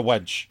calls for the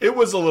wench. It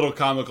was a little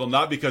comical,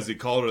 not because he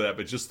called her that,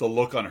 but just the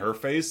look on her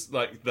face,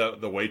 like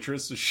the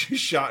waitress. She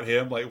shot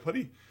him like, what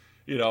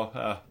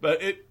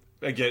but it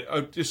again,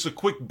 just a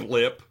quick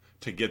blip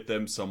to get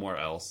them somewhere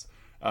else.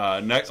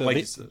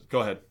 Go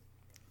ahead.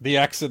 The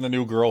ex and the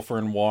new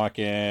girlfriend walk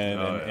in,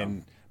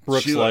 and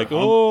Brooke's like,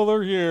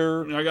 they're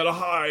here. I gotta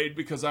hide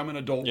because I'm an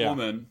adult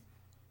woman.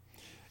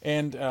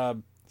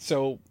 And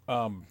so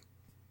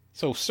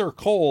Sir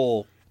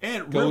Cole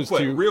and goes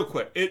real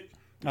quick,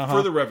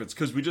 for the reference,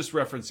 because we just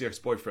referenced the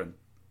ex-boyfriend.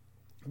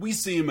 We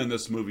see him in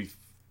this movie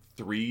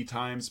 3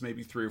 times,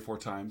 maybe 3 or 4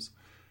 times.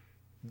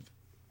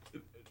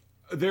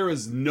 There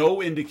is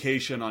no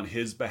indication on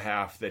his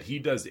behalf that he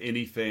does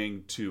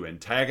anything to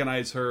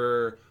antagonize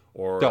her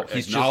or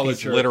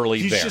acknowledge her. Literally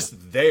he's there.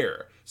 Just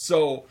there.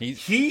 So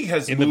he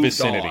has in moved the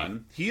vicinity.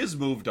 on. He has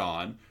moved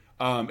on,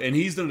 and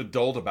he's an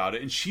adult about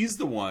it. And she's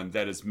the one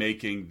that is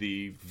making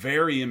the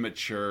very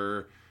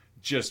immature,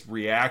 just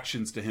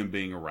reactions to him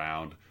being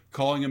around,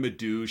 calling him a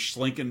douche,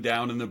 slinking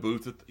down in the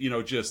booth.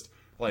 Just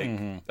like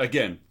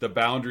again, the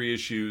boundary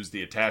issues,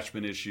 the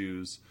attachment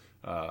issues.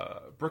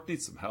 Brooke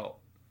needs some help.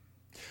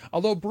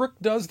 Although Brooke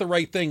does the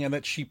right thing in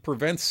that she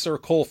prevents Sir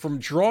Cole from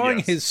drawing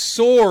his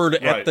sword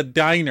at the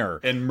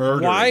diner. And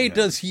murdering Why him.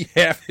 does he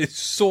have his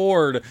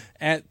sword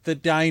at the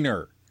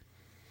diner?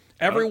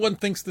 Everyone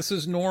thinks this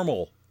is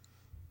normal.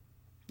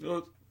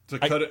 To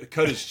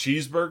cut his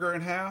cheeseburger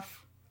in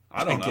half?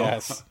 I don't know.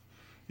 Guess.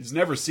 He's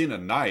never seen a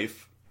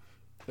knife.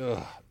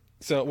 Ugh.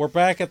 So we're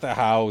back at the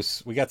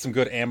house. We got some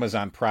good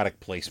Amazon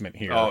product placement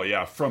here. Oh,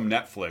 yeah, from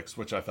Netflix,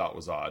 which I thought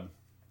was odd.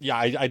 Yeah,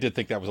 I did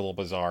think that was a little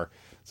bizarre.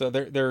 So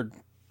they're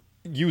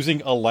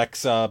using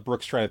Alexa.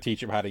 Brooke's trying to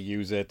teach him how to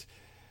use it.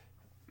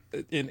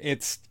 And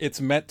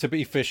it's meant to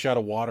be fish out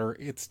of water.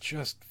 It's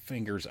just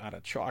fingers on a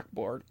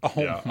chalkboard.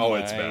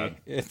 It's bad.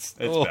 It's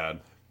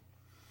bad.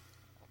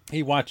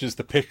 He watches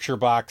the picture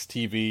box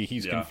TV.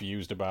 He's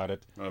confused about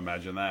it. Well,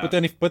 imagine that.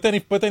 But then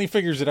he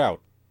figures it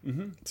out.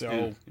 Mm-hmm.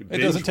 So it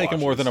doesn't take him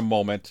more than a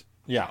moment.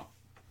 Yeah.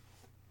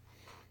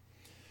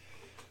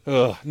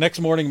 Next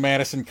morning,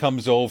 Madison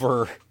comes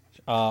over.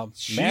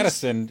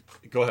 Madison,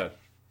 go ahead.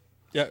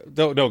 Yeah,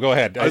 no, go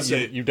ahead.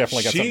 You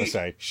definitely got something to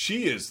say.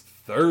 She is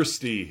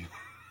thirsty.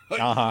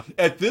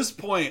 At this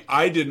point,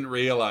 I didn't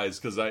realize,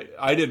 because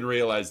I didn't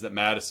realize that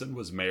Madison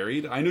was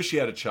married. I knew she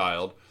had a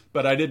child,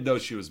 but I didn't know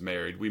she was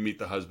married. We meet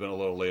the husband a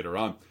little later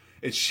on.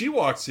 And she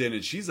walks in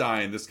and she's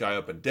eyeing this guy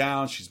up and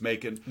down. She's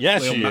making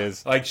she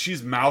is like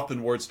she's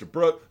mouthing words to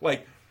Brooke.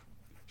 Like,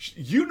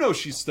 you know,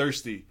 she's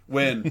thirsty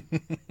when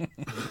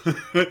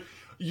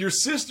your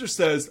sister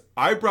says,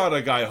 "I brought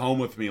a guy home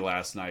with me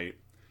last night,"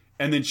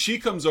 and then she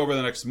comes over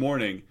the next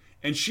morning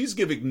and she's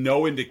giving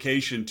no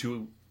indication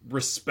to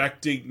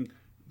respecting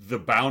the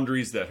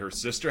boundaries that her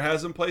sister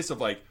has in place of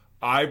like,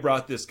 "I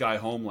brought this guy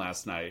home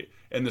last night,"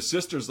 and the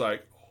sister's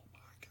like, "Oh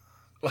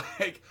my god,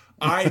 like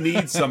I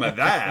need some of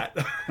that."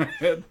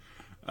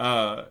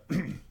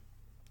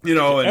 You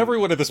know, and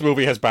everyone in this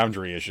movie has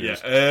boundary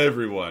issues. Yeah,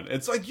 everyone.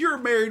 It's like, you're a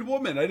married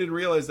woman. I didn't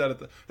realize that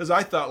because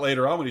I thought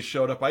later on when he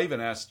showed up, I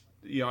even asked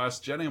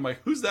Jenny. I'm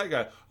like, "Who's that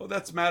guy?" "Oh,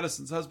 that's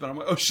Madison's husband." I'm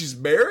like, "Oh, she's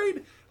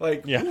married?"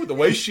 Like, ooh, the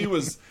way she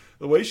was,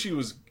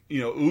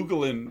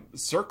 oogling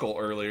Circle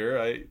earlier,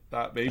 I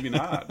thought maybe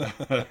not.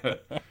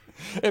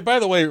 And by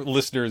the way,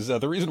 listeners,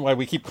 the reason why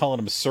we keep calling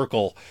him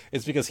Circle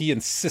is because he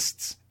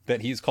insists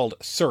that he's called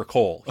Sir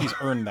Cole. He's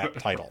earned that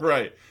title.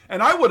 Right.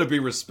 And I want to be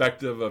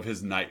respectful of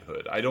his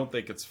knighthood. I don't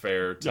think it's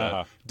fair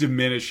to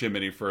diminish him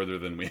any further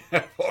than we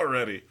have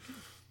already.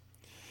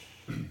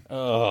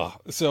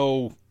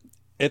 So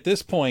at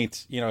this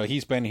point,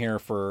 he's been here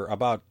for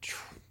about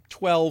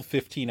 12,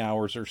 15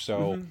 hours or so.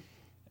 Mm-hmm.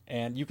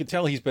 And you can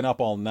tell he's been up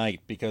all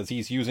night because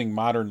he's using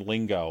modern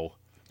lingo.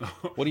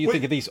 What do you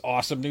think of these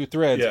awesome new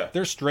threads? Yeah.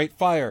 They're straight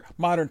fire.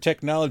 Modern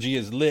technology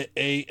is lit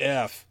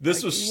AF.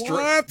 This was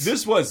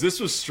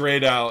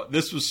straight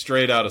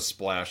out of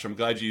Splash. I'm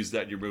glad you used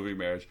that in your movie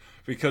Marriage,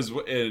 because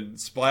in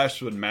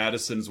Splash, when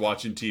Madison's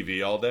watching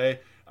TV all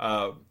day,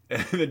 and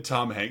then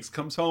Tom Hanks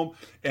comes home,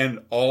 and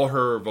all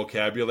her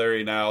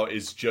vocabulary now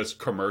is just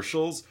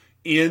commercials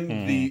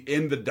in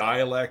the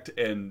dialect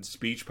and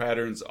speech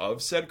patterns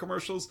of said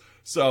commercials.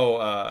 So,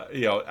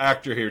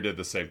 actor here did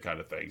the same kind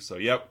of thing. So,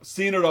 yep,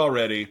 seen it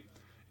already.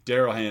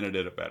 Daryl Hannah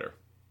did it better.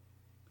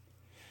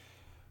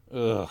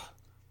 Ugh.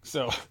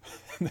 So,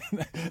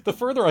 the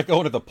further I go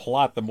into the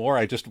plot, the more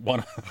I just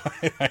want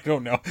to... I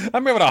don't know.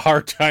 I'm having a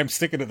hard time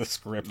sticking to the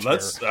script here.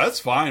 That's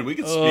fine. We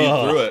can speed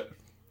through it.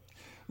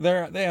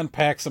 They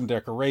unpack some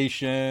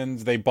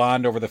decorations. They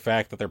bond over the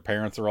fact that their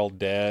parents are all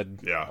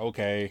dead. Yeah.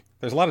 Okay.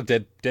 There's a lot of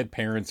dead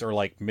parents or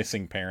like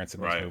missing parents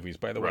in these movies,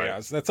 by the way.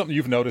 That's something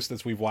you've noticed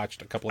as we've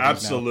watched a couple of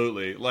these now.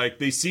 Absolutely. Like,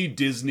 they see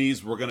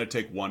Disney's, we're going to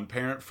take one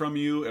parent from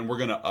you and we're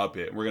going to up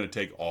it. We're going to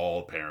take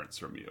all parents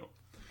from you.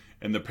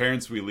 And the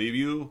parents we leave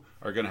you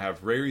are going to have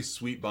very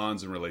sweet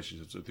bonds and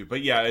relationships with you.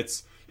 But yeah,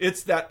 it's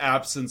that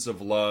absence of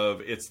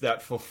love. It's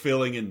that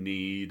fulfilling a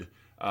need.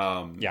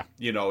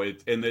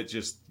 It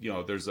just,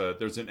 there's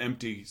an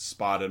empty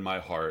spot in my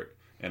heart,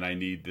 and I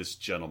need this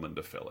gentleman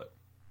to fill it.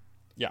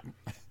 Yeah,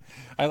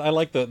 I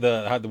like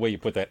the way you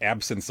put that,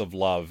 absence of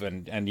love,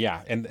 and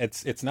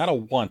it's not a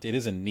want, it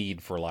is a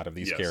need for a lot of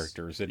these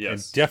characters, and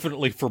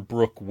definitely for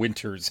Brooke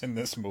Winters in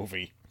this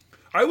movie.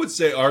 I would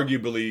say,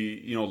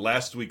 arguably,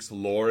 last week's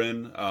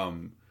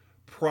Lauren,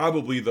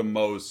 probably the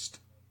most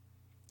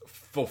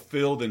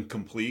fulfilled and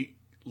complete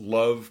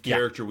love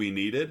character we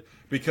needed,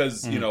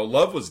 because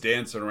Love was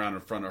dancing around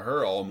in front of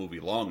her all movie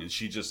long, and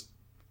she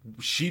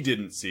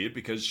didn't see it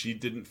because she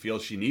didn't feel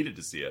she needed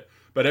to see it.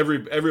 But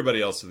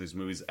everybody else in these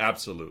movies,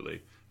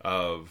 absolutely,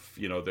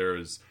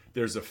 there's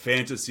a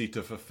fantasy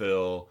to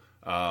fulfill,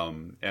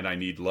 and I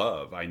need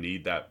love. I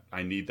need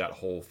that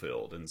hole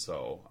filled, and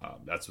so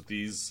that's what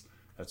these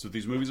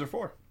movies are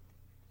for.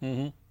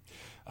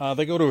 Mm-hmm.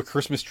 They go to a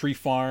Christmas tree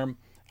farm.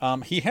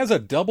 He has a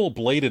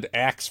double-bladed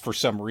axe for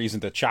some reason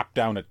to chop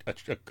down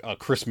a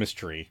Christmas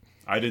tree.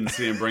 I didn't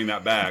see him bring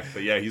that back,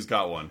 but yeah, he's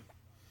got one.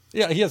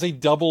 Yeah, he has a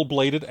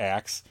double-bladed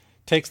axe,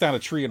 takes down a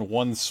tree in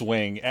one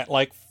swing at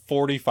like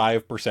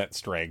 45%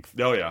 strength.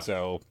 Oh, yeah.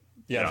 So,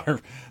 yeah.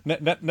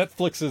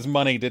 Netflix's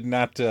money did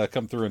not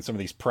come through in some of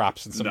these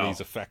props and some of these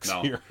effects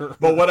here.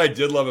 But what I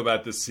did love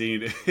about this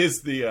scene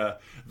is the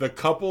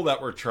couple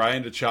that were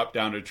trying to chop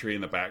down a tree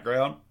in the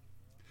background.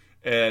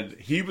 And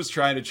he was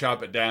trying to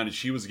chop it down, and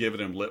she was giving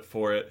him lip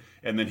for it.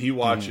 And then he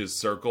watches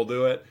Circle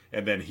do it,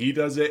 and then he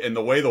does it. And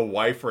the way the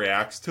wife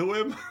reacts to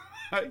him,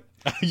 I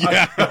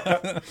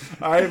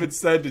even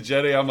said to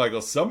Jenny, I'm like,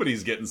 well,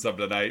 somebody's getting some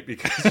tonight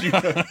because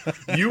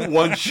you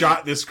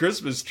one-shot this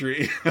Christmas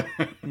tree.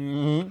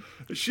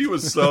 She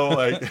was so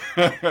like,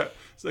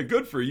 so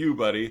good for you,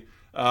 buddy.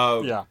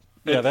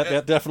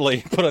 That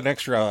definitely put an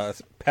extra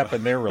pep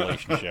in their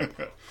relationship.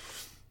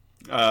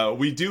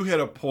 We do hit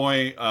a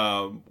point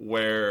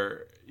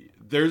where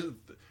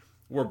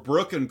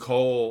Brooke and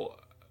Cole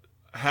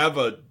have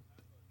a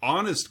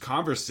honest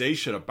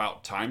conversation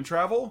about time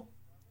travel,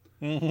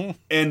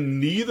 and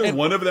neither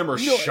one of them are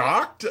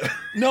shocked.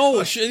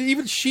 No,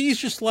 even she's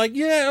just like,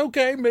 yeah,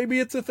 okay, maybe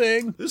it's a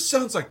thing. This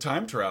sounds like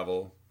time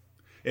travel,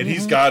 and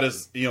he's got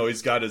his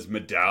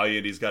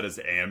medallion, he's got his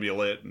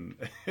amulet, and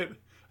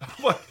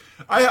I'm like,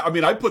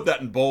 I put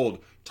that in bold.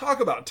 Talk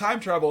about time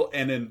travel,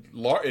 and in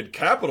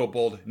capital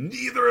bold,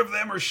 neither of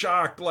them are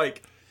shocked.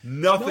 Like,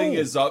 nothing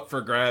is up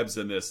for grabs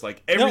in this.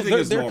 Like, everything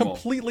is normal. They're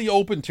completely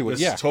open to it.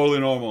 It's totally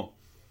normal.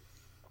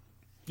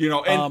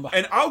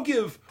 And I'll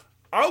give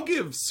I'll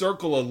give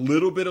Circle a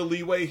little bit of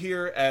leeway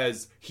here,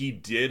 as he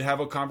did have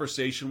a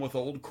conversation with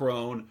Old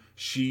Crone.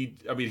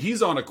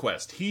 He's on a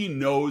quest. He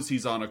knows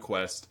he's on a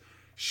quest.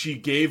 She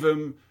gave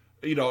him,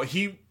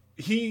 he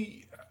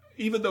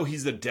even though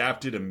he's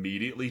adapted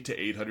immediately to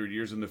 800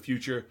 years in the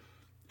future,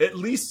 at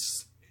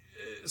least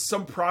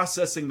some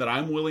processing that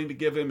I'm willing to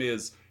give him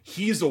is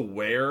he's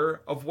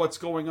aware of what's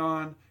going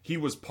on. He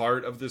was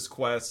part of this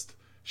quest.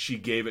 She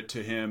gave it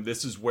to him.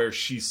 This is where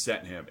she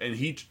sent him. And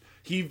he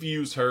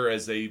views her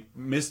as a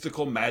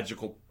mystical,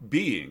 magical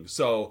being.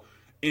 So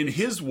in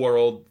his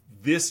world,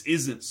 this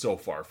isn't so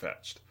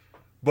far-fetched.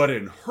 But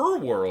in her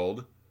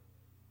world,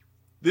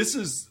 this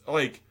is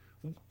like,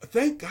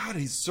 thank God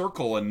he's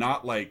Circle and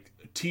not like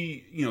the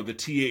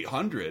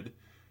T-800.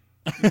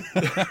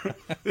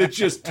 It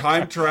just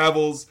time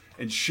travels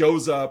and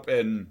shows up,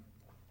 and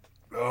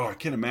I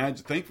can't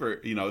imagine.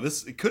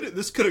 This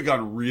could have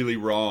gone really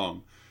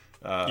wrong.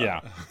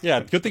 Yeah.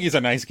 Good thing he's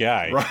a nice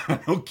guy.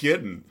 Right, no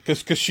kidding.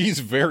 Because she's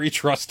very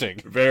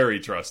trusting. Very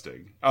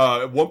trusting.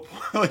 At one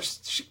point,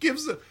 she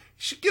gives him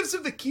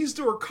the keys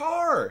to her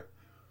car.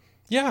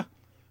 Yeah.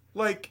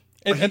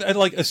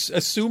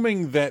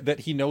 Assuming that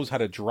he knows how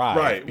to drive.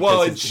 Right.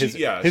 Well,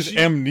 his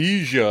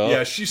amnesia.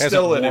 Yeah, she's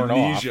still an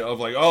amnesia of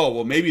like, oh,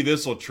 well, maybe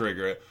this will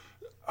trigger it.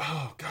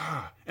 Oh,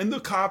 God. And the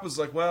cop is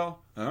like, well,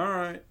 all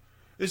right.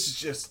 This is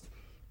just,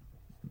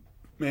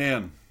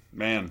 man.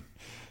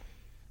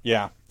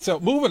 Yeah. So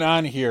moving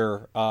on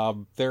here,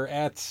 they're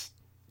at,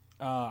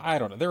 I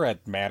don't know, they're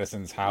at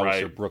Madison's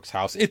house or Brooke's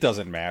house. It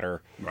doesn't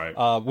matter.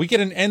 Right. We get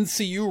an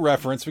NCU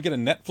reference. We get a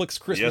Netflix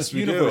Christmas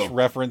Universe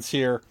reference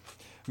here.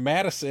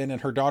 Madison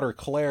and her daughter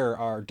Claire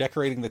are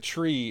decorating the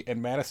tree,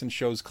 and Madison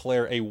shows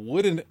Claire a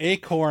wooden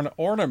acorn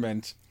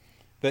ornament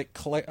that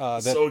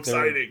so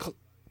exciting.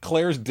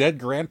 Claire's dead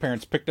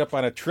grandparents picked up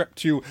on a trip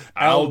to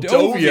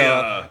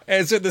Aldovia,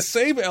 as in the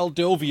same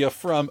Aldovia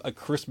from A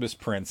Christmas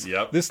Prince.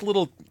 Yep. This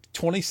little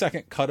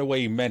 20-second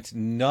cutaway meant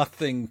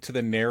nothing to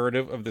the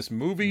narrative of this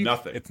movie.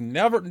 Nothing. It's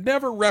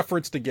never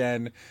referenced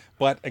again.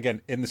 But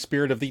again, in the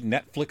spirit of the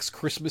Netflix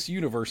Christmas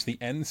universe, the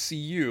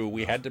NCU,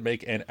 we had to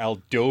make an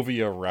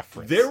Aldovia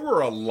reference. There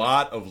were a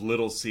lot of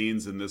little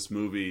scenes in this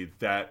movie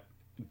that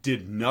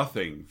did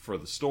nothing for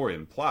the story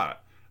and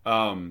plot.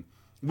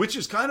 Which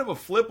is kind of a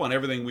flip on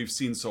everything we've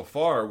seen so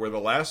far, where the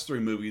last three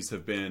movies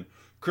have been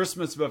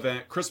Christmas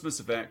event,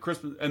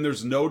 and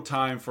there's no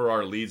time for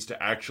our leads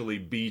to actually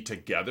be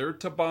together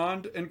to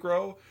bond and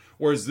grow.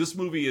 Whereas this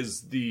movie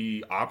is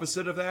the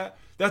opposite of that.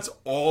 That's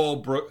all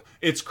Brooke.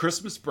 It's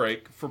Christmas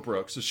break for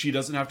Brooke, so she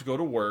doesn't have to go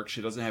to work.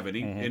 She doesn't have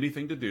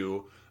anything to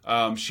do.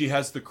 She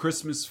has the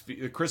Christmas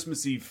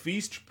Eve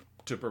feast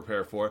to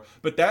prepare for.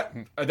 But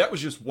that was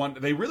just one.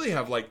 They really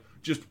have like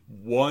just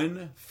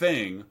one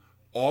thing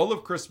all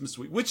of Christmas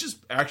week, which is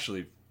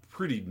actually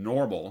pretty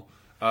normal,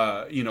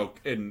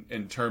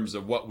 in terms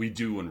of what we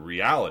do in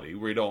reality.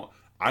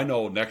 I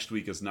know next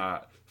week is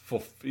not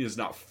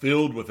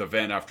filled with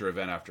event after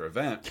event after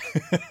event.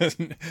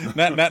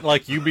 not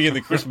like you being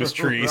the Christmas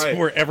trees, right,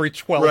 where every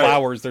 12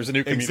 hours there's a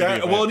new community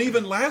event. Well, and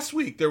even last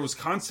week there was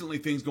constantly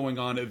things going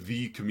on at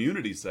the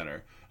community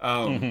center.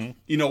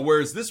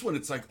 Whereas this one,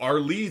 it's like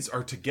our leads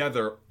are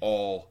together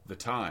all the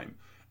time.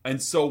 And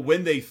so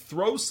when they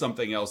throw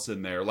something else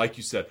in there, like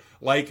you said,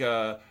 like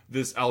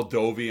this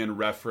Aldovian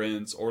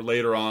reference, or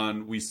later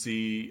on we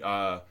see,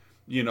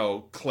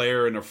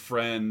 Claire and a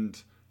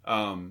friend,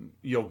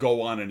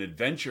 go on an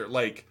adventure.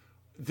 Like,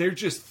 they're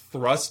just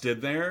thrust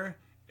in there,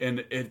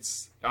 and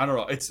I don't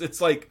know.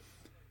 It's like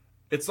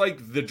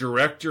the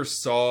director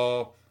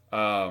saw, what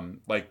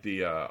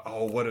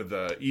are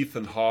the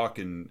Ethan Hawke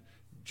and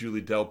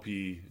Julie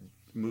Delpy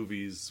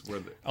movies where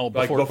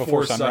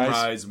before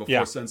sunrise,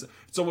 before sunset.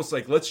 It's almost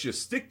like, let's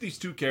just stick these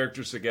two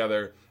characters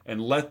together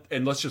and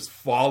let's just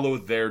follow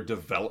their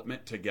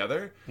development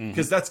together,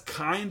 because that's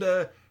kind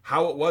of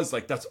how it was.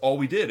 Like, that's all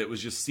we did. It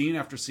was just scene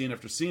after scene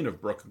after scene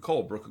of Brooke and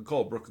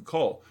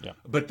Cole. Yeah.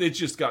 But they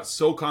just got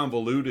so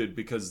convoluted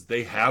because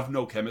they have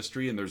no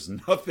chemistry and there's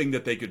nothing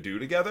that they could do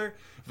together.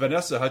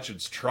 Vanessa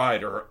Hudgens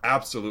tried her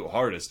absolute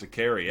hardest to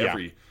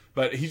carry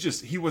but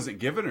he wasn't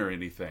giving her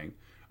anything.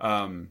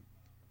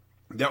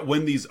 That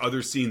when these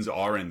other scenes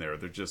are in there,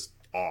 they're just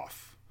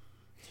off.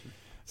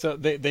 So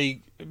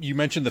you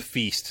mentioned the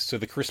feast. So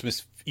the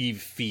Christmas Eve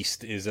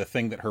feast is a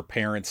thing that her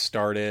parents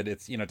started.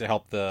 It's, to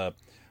help the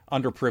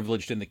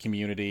underprivileged in the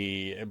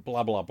community,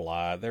 blah, blah,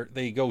 blah.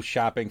 They go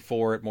shopping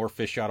for it, more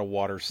fish out of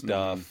water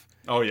stuff.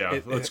 Oh,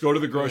 yeah. Let's go to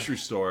the grocery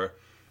store.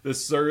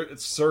 This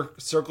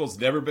Circle's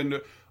never been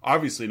to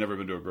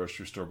a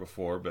grocery store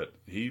before, but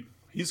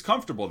he's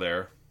comfortable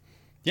there.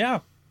 Yeah.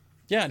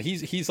 Yeah, and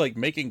he's like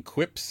making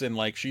quips, and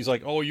like she's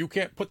like, "Oh, you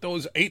can't put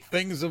those 8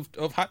 things of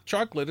hot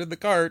chocolate in the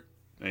cart."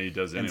 And he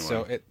does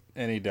anyway.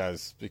 And he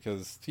does,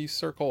 because he's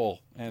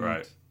Circle,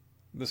 and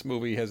this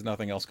movie has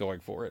nothing else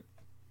going for it.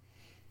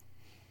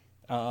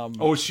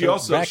 She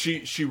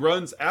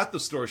runs at the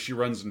store. She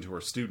runs into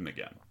her student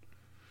again.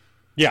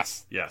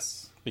 Yes,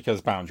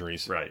 because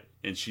boundaries. Right,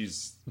 and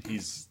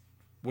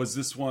was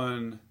this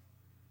one?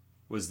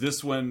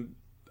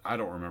 I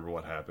don't remember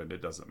what happened.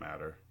 It doesn't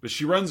matter. But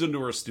she runs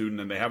into her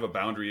student, and they have a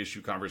boundary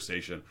issue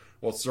conversation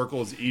while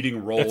Circle is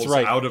eating rolls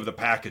out of the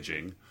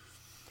packaging.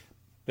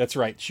 That's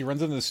right. She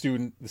runs into the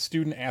student. The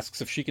student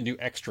asks if she can do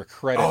extra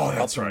credit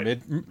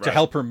to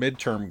help her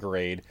midterm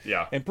grade.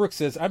 Yeah. And Brooke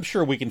says, "I'm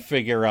sure we can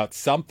figure out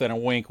something." A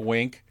wink,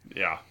 wink.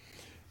 Yeah.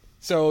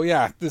 So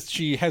yeah,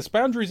 she has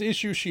boundaries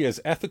issues. She has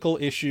ethical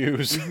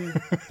issues.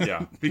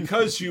 Yeah.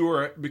 Because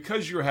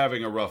you're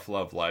having a rough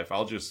love life,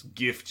 I'll just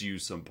gift you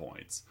some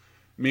points.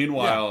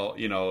 Meanwhile,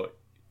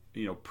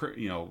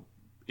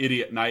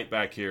 Idiot Knight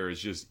back here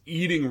is just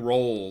eating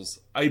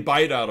rolls, a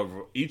bite out of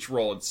each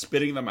roll and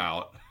spitting them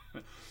out.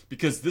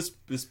 Because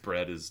this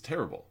bread is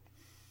terrible.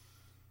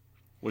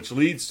 Which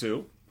leads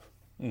to...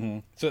 Mm-hmm.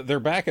 So they're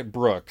back at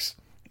Brooke's,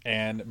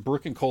 and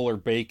Brooke and Cole are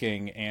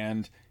baking,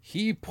 and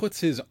he puts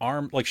his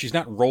arm... Like, she's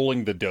not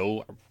rolling the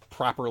dough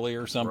properly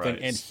or something,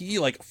 and he,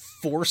 like,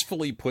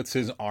 forcefully puts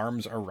his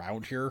arms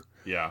around her.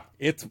 Yeah.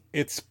 It's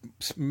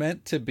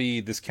meant to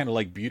be this kind of,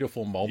 like,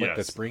 beautiful moment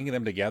that's bringing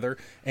them together,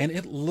 and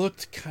it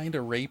looked kind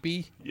of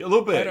rapey. A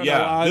little bit,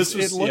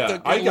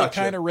 it looked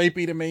kind of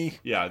rapey to me.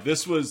 Yeah,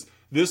 this was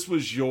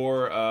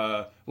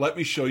your let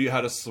me show you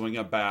how to swing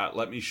a bat,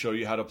 let me show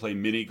you how to play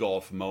mini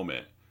golf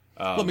moment.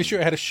 Let me show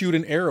you how to shoot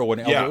an arrow in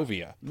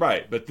Aldovia.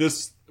 Right, but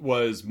this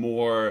was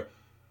more,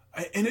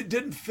 and it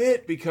didn't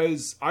fit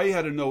because I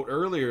had a note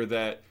earlier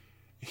that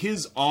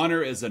his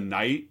honor as a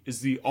knight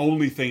is the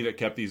only thing that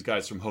kept these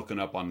guys from hooking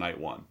up on night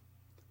one.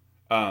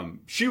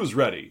 She was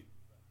ready.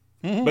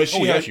 Mm-hmm. But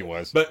she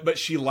was. But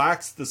she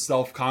lacks the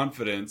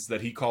self-confidence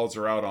that he calls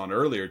her out on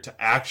earlier to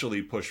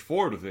actually push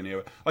forward with any of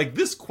it. Like,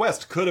 this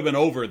quest could have been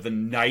over the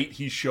night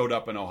he showed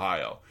up in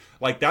Ohio.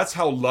 Like, that's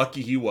how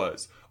lucky he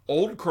was.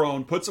 Old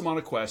Crone puts him on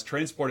a quest,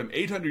 transport him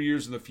 800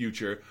 years in the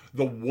future,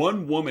 the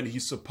one woman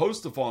he's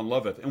supposed to fall in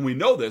love with. And we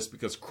know this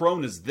because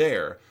Crone is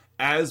there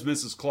as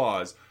Mrs.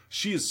 Claus.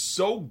 She is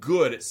so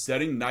good at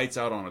setting knights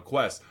out on a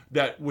quest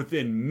that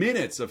within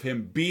minutes of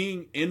him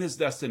being in his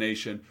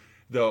destination,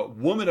 the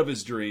woman of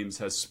his dreams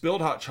has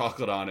spilled hot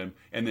chocolate on him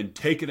and then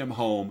taken him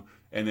home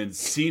and then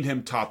seen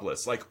him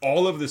topless. Like,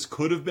 all of this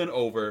could have been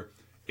over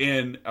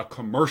in a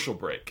commercial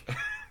break.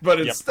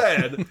 But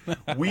instead,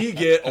 we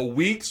get a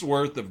week's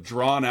worth of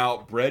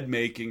drawn-out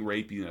bread-making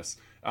rapiness.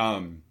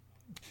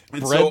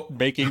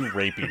 Bread-making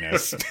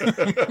rapiness.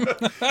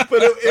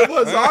 But it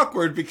was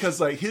awkward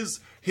because, like,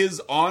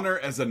 his honor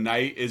as a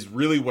knight is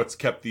really what's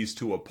kept these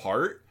two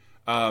apart.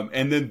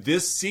 And then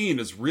this scene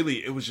is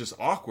really, it was just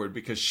awkward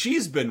because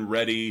she's been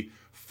ready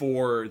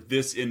for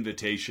this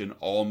invitation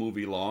all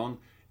movie long.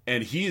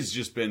 And he's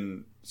just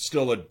been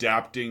still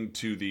adapting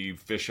to the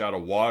fish out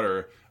of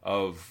water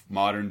of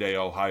modern day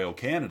Ohio,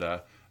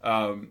 Canada.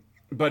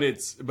 But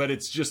it's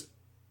just,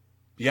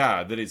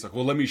 that he's like,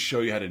 well, let me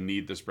show you how to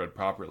knead this bread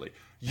properly.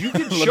 You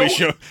can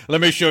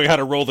let me show you how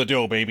to roll the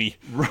dough, baby.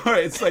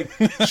 Right. It's like,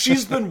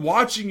 she's been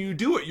watching you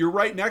do it. You're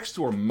right next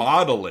to her.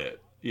 Model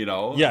it, you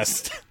know?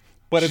 Yes.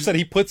 But instead,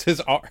 he puts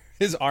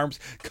his arms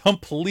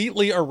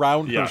completely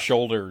around her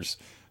shoulders.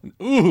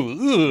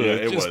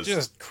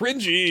 Just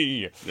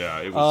cringy. Yeah,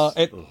 it was.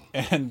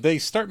 And they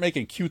start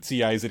making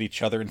cutesy eyes at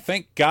each other. And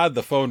thank God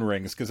the phone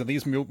rings, because in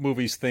these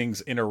movies,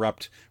 things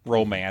interrupt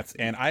romance.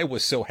 And I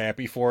was so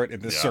happy for it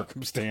in this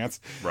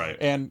circumstance. Right.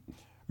 And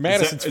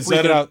Madison's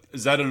freaking out.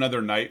 Is that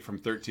another night from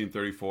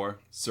 1334?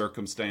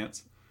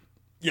 Circumstance?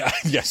 Yeah,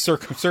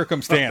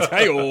 circumstance.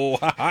 Hey-oh,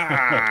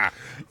 ha-ha.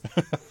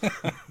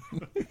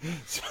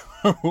 So,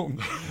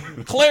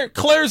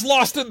 Claire's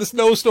lost in the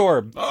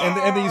snowstorm,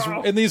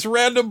 and these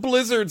random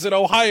blizzards in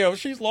Ohio.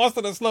 She's lost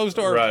in a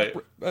snowstorm. Right.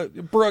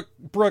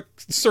 Brooke,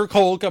 Sir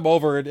Cole, come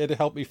over and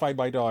help me find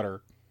my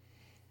daughter.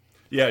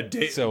 Yeah,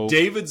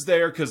 David's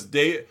there because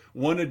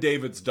one of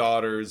David's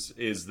daughters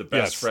is the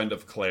best friend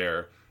of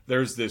Claire.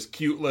 There's this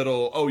cute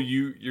little,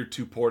 you're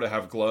too poor to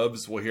have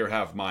gloves. Well, here,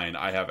 have mine.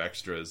 I have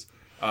extras.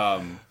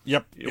 We'll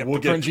get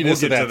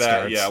to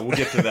that. Yeah, we'll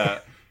get to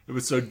that.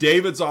 So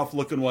David's off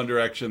looking one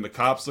direction, the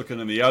cop's looking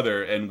in the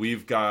other, and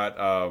we've got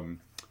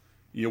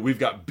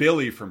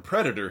Billy from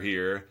Predator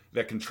here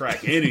that can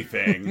track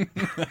anything.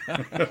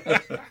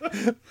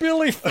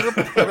 Billy from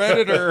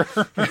Predator,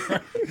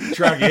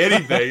 track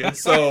anything, and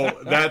so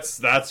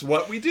that's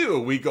what we do.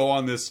 We go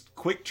on this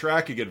quick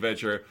tracking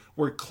adventure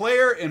where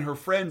Claire and her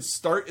friends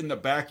start in the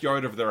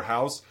backyard of their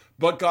house,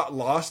 but got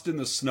lost in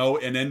the snow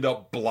and end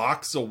up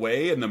blocks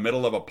away in the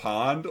middle of a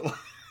pond.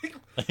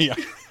 Yeah.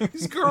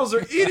 These girls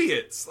are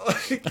idiots.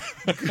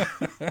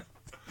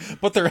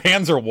 But their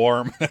hands are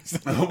warm.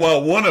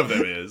 Well, one of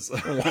them is.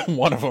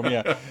 One of them,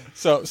 yeah.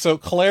 So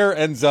Claire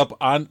ends up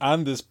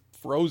on this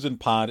frozen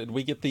pond, and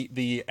we get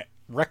the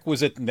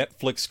requisite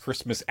Netflix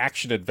Christmas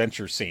action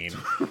adventure scene.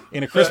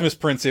 In A Christmas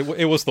Prince,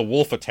 it was the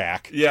wolf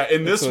attack. Yeah,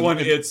 in this one,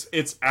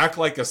 it's act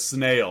like a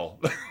snail.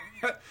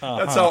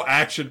 That's how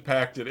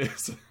action-packed it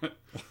is.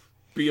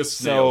 Be a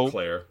snail,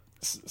 Claire.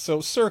 So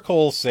Sir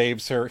Cole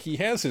saves her. He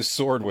has his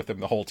sword with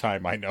him the whole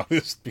time, I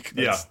noticed,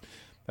 because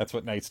that's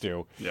what knights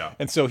do. Yeah.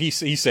 And so he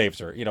saves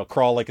her,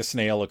 crawl like a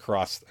snail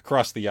across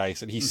the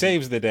ice, and he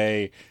saves the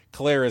day.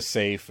 Claire is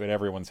safe, and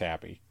everyone's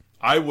happy.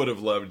 I would have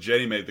loved,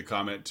 Jenny made the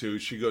comment too,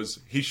 she goes,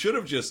 he should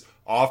have just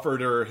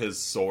offered her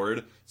his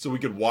sword so we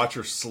could watch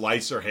her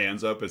slice her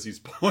hands up as he's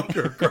pulling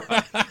her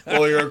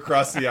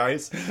across the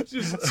ice.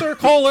 Just, Sir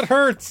Cole, it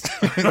hurts.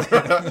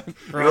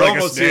 You're like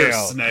almost here,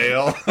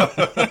 snail.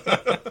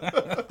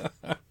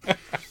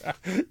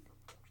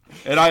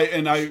 And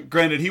I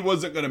granted he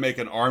wasn't going to make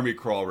an army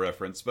crawl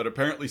reference, but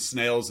apparently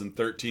snails in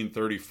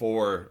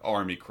 1334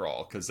 army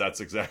crawl, because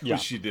that's exactly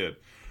what she did.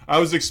 I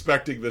was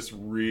expecting this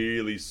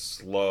really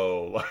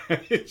slow,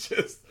 like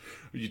just,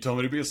 you told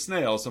me to be a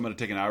snail, so I'm going to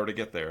take an hour to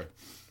get there.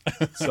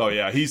 So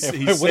yeah, he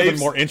it would have been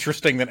more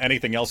interesting than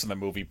anything else in the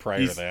movie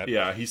prior to that.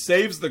 Yeah, he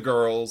saves the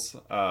girls,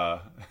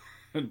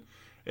 and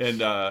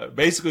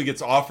basically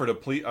gets offered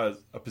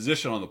a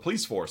position on the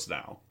police force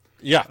now.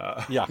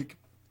 Yeah, yeah.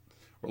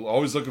 We're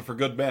always looking for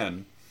good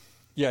men.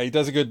 Yeah, he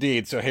does a good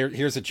deed. So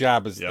here's a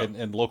job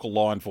in local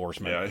law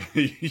enforcement.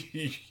 Yeah,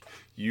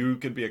 you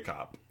can be a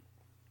cop.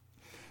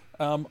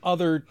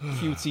 Other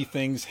cutesy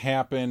things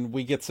happen.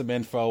 We get some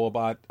info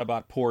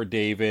about poor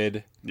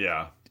David.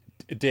 Yeah.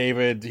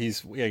 David,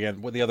 he's,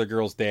 again, with the other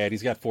girl's dad.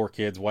 He's got 4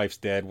 kids, wife's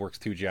dead, works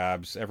 2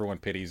 jobs. Everyone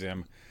pities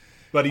him.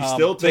 But he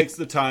still takes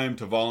the time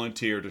to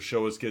volunteer to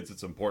show his kids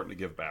it's important to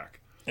give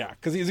back. Yeah,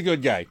 because he's a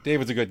good guy.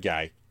 David's a good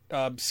guy.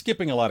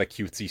 Skipping a lot of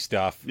cutesy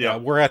stuff. Yeah.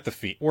 We're at the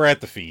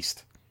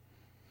feast.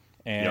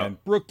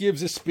 And Brooke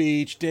gives a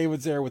speech.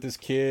 David's there with his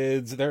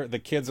kids.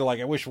 The kids are like,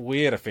 I wish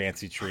we had a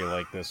fancy tree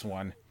like this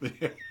one.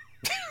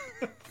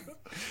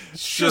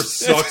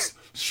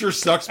 Sure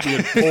sucks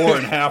being poor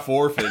and half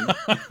orphan.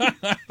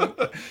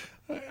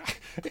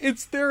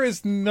 There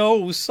is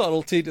no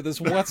subtlety to this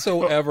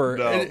whatsoever.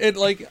 No. And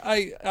like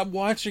I'm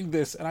watching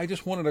this and I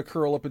just wanted to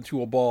curl up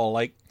into a ball.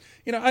 Like,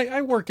 you know,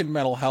 I work in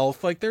mental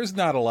health. Like, there's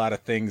not a lot of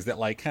things that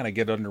like kind of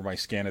get under my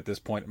skin at this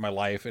point in my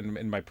life and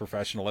in my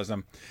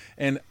professionalism.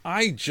 And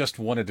I just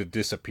wanted to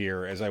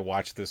disappear as I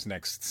watched this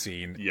next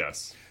scene.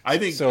 Yes. I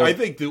think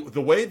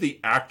the way the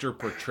actor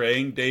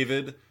portraying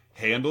David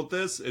handled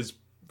this is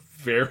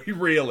very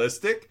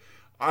realistic.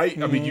 I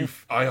mean,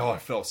 I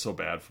felt so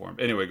bad for him.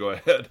 Anyway, go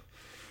ahead.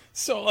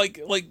 So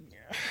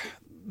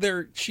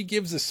she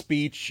gives a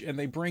speech and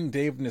they bring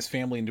David and his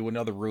family into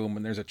another room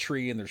and there's a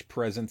tree and there's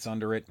presents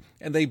under it.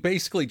 And they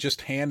basically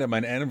just hand him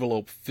an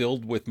envelope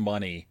filled with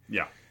money.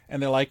 Yeah.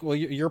 And they're like, well,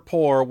 you're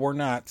poor. We're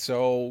not.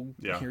 So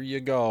here you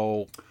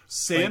go.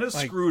 Santa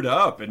screwed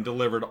up and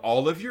delivered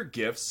all of your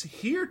gifts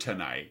here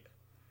tonight.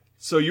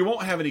 So you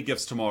won't have any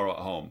gifts tomorrow at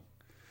home.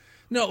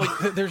 No,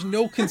 like there's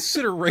no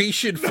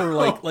consideration for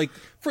like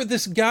for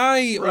this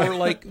guy or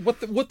like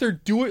what they're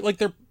doing. Like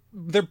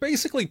they're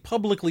basically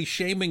publicly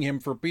shaming him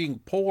for being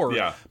poor.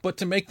 Yeah. But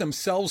to make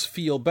themselves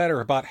feel better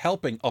about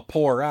helping a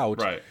poor out,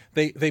 right?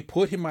 They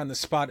put him on the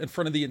spot in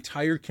front of the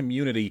entire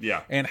community.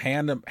 Yeah. And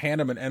hand him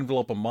an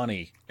envelope of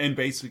money. And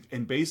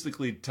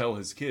basically tell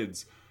his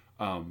kids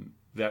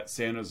that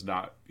Santa's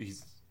not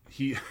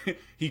he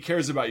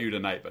cares about you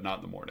tonight, but not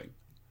in the morning.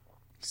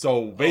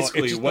 So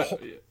basically,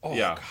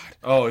 God.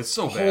 Oh, it's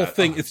so bad. The whole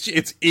thing,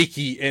 it's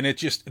icky, and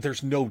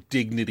there's no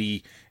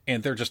dignity,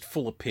 and they're just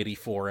full of pity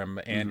for him,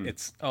 and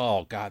it's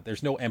God,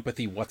 there's no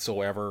empathy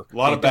whatsoever. A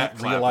lot of back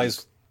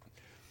realize.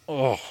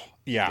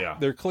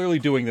 They're clearly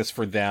doing this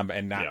for them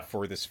and not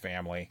for this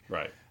family.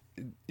 Right.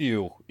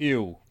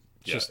 Ew.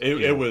 Just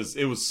it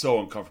was so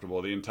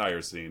uncomfortable. The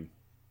entire scene,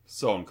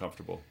 so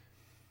uncomfortable.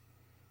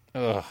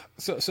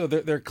 So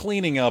they're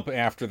cleaning up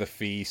after the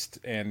feast,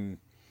 and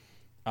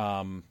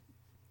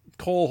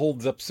Cole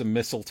holds up some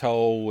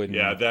mistletoe, and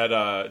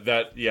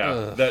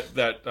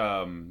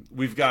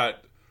we've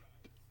got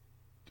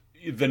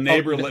the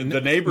neighbor, lady,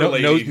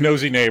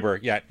 nosy neighbor,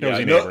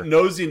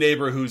 nosy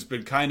neighbor who's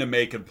been kind of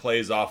making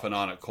plays off and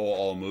on at Cole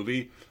all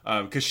movie,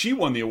 because she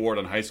won the award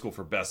in high school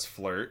for best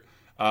flirt.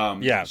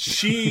 So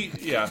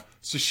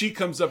she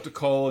comes up to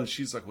Cole and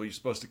she's like, well, you're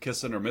supposed to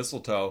kiss under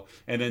mistletoe,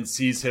 and then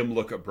sees him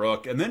look at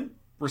Brooke and then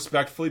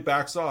respectfully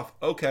backs off.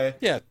 Okay.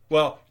 Yeah.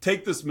 Well,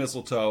 take this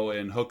mistletoe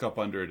and hook up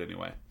under it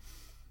anyway.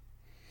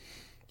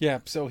 Yeah.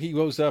 So he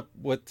goes up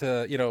with,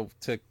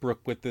 to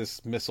Brooke with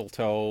this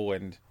mistletoe,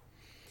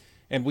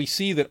 and we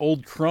see that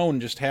old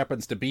crone just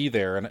happens to be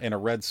there in a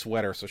red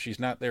sweater. So she's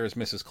not there as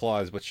Mrs.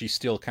 Claus, but she's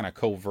still kind of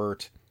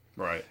covert.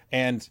 Right.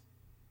 And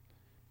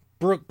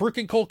Brooke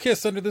and Cole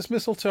kiss under this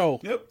mistletoe.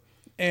 Yep.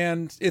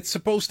 And it's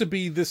supposed to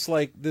be this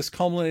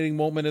culminating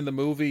moment in the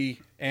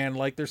movie, and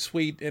like they're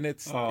sweet, and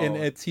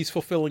he's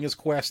fulfilling his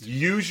quest.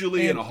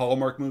 Usually in a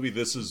Hallmark movie,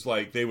 this is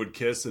like they would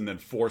kiss, and then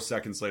 4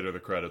 seconds later the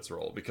credits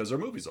roll because their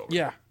movie's over.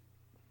 Yeah.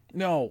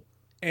 No.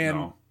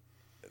 And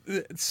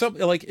some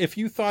if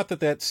you thought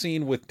that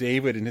scene with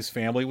David and his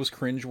family was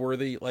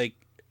cringeworthy, like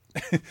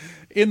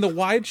in the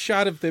wide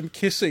shot of them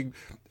kissing,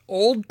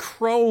 old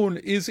crone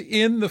is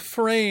in the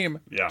frame,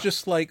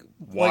 just like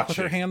with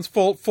her hands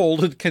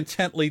folded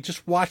contently,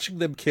 just watching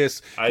them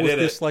kiss with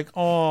this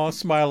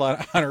smile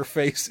on her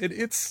face.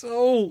 It's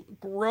so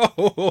gross.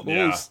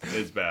 Yeah,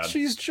 it's bad.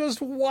 She's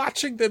just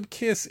watching them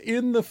kiss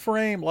in the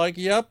frame, like,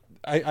 yep,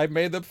 I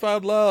made them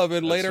find love,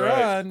 and later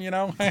on,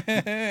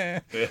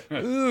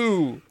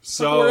 ooh.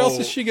 So where else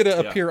is she going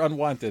to appear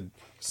unwanted?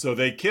 So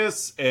they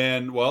kiss,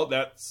 and well,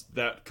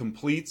 that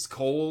completes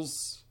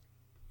Cole's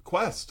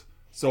quest.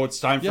 So it's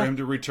time for him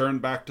to return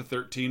back to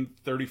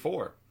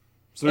 1334.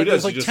 So he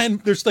does.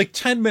 There's like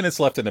 10 minutes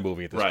left in the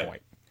movie at this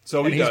point.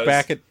 So he's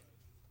back in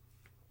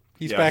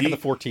the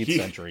 14th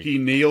century. He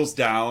kneels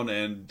down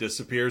and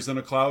disappears in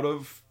a cloud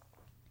of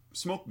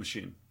smoke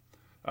machine.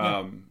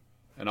 And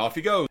off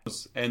he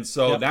goes. And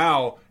so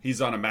now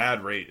he's on a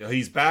mad rate.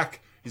 He's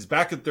back in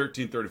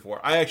 1334.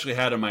 I actually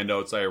had in my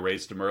notes, I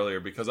erased him earlier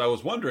because I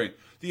was wondering,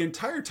 the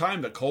entire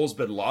time that Cole's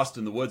been lost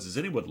in the woods, has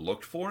anyone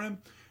looked for him?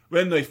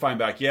 When they find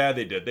back, yeah,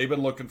 they did. They've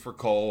been looking for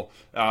Cole.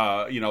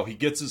 He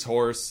gets his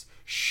horse,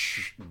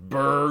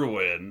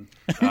 Berwin.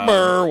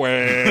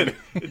 Berwin.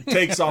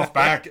 Takes off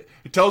back.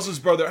 He tells his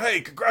brother,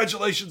 hey,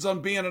 congratulations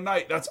on being a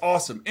knight. That's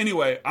awesome.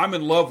 Anyway, I'm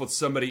in love with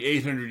somebody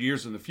 800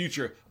 years in the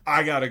future.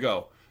 I gotta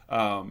go.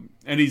 And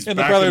the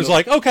brother's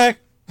like, okay.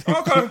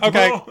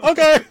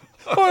 Okay.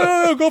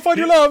 Oh, go find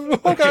your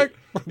love. Okay.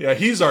 Yeah,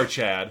 he's our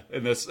Chad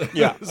in this.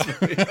 Yeah.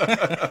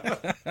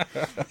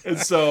 And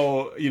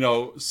so,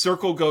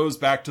 Circle goes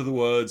back to the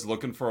woods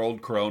looking for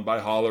Old Crone by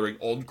hollering,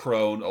 Old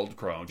Crone, Old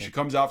Crone. She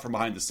comes out from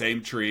behind the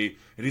same tree,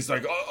 and he's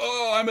like,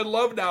 oh, I'm in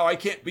love now. I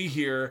can't be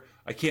here.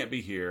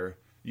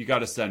 You got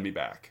to send me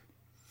back.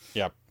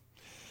 Yep.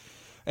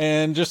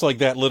 And just like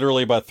that,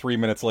 literally about 3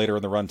 minutes later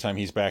in the runtime,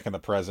 he's back in the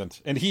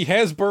present. And he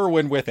has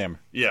Berwin with him.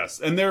 Yes,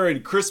 and they're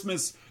in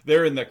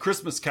the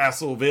Christmas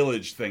Castle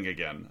Village thing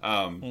again.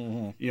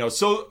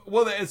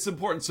 It's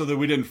important so that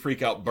we didn't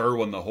freak out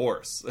Berwin the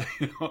horse.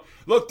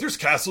 Look, there's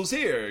castles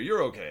here.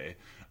 You're okay.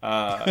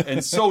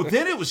 And so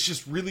then it was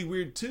just really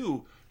weird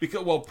too,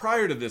 because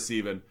prior to this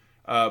even,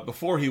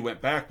 before he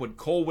went back, when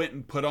Cole went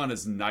and put on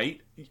his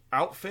knight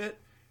outfit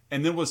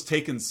and then was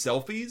taking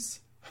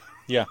selfies.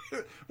 Yeah,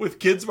 with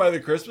kids by the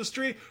Christmas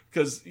tree,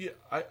 because they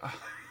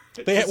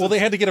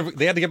had to give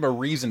him a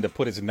reason to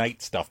put his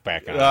night stuff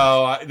back on.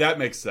 Oh, that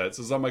makes sense.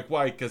 So I'm like,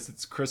 why? Because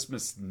it's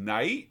Christmas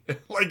night.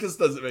 Like, this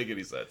doesn't make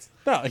any sense.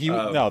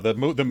 No, the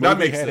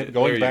movie had it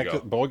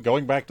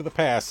going back to the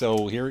past.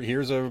 So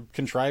here's a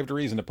contrived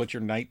reason to put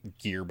your night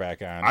gear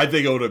back on. I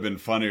think it would have been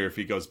funnier if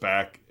he goes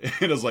back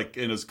in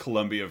his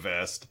Columbia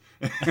vest.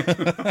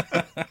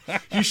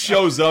 He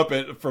shows up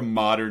from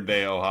modern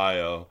day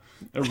Ohio.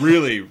 It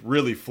really,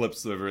 really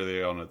flips the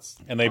really on its.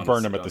 And they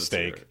burn him at the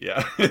stake.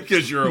 Yeah,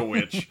 because you're a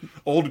witch.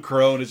 Old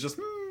Crone is just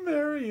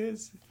there he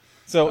is.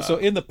 So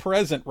in the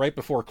present, right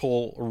before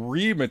Cole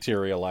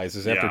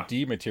rematerializes after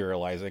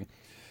dematerializing,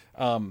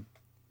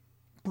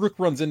 Brooke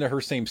runs into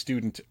her same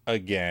student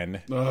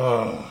again.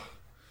 And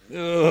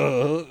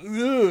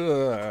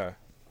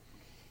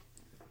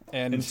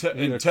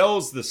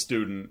tells the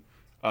student.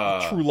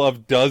 True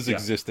love does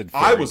exist in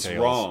fairy I was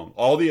tales. wrong.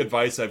 All the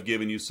advice I've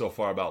given you so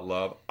far about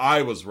love,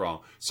 I was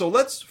wrong. So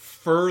let's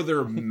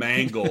further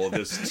mangle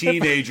this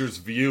teenager's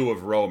view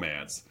of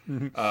romance.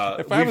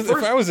 If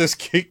I was this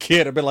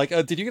kid, I'd be like,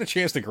 did you get a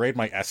chance to grade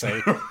my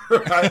essay?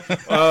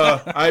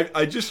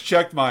 I just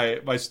checked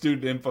my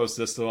student info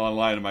system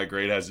online, and my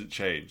grade hasn't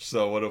changed.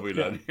 So what have we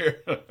done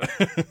here?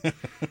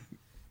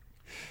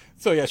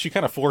 So yeah, she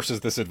kind of forces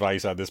this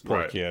advice on this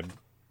poor kid.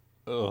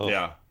 Ugh.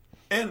 Yeah.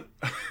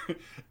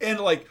 And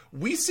like,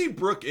 we see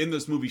Brooke in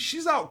this movie.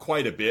 She's out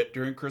quite a bit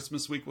during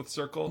Christmas week with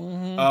Circle.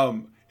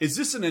 Mm-hmm. Is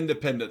this an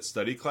independent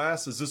study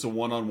class? Is this a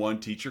one-on-one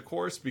teacher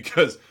course?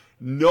 Because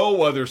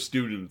no other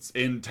students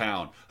in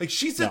town. Like,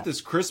 she's at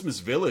this Christmas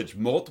village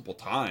multiple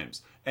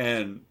times,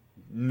 and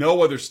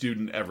no other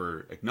student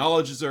ever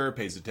acknowledges her,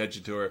 pays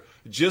attention to her.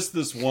 Just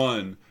this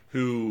one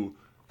who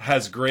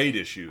has grade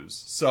issues.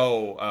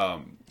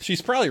 So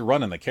she's probably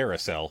running the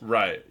carousel.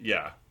 Right,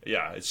 yeah.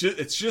 Yeah, it's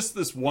just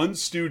this one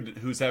student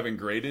who's having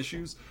grade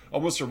issues.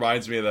 Almost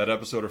reminds me of that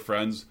episode of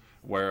Friends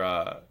where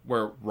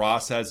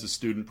Ross has a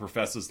student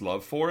profess his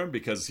love for him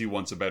because he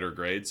wants a better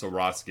grade, so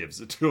Ross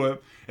gives it to him,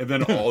 and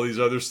then all these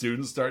other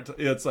students start to.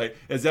 It's like,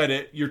 is that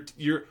it?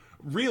 You're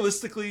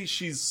realistically,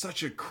 she's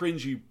such a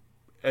cringy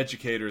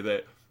educator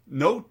that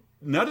none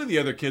of the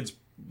other kids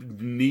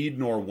need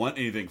nor want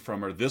anything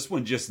from her. This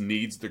one just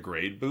needs the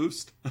grade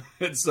boost,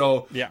 and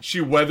so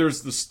she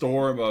weathers the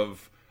storm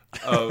of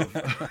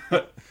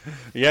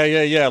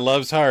yeah,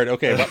 love's hard.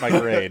 Okay, but my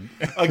grade.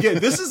 Again,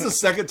 this is the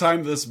second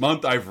time this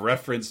month I've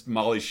referenced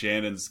Molly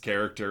Shannon's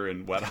character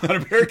in Wet Hot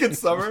American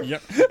Summer.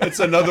 Yep. It's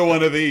another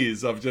one of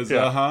these of just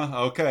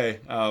okay,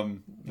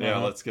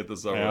 let's get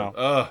this over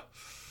with.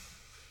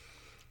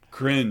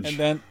 Cringe.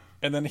 And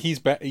then he's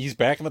back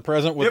in the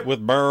present with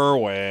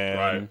Berwin.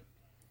 Right.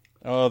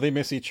 Oh, they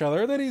miss each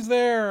other. Then he's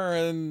there,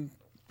 and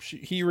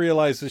he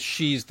realizes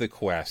she's the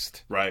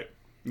quest. Right.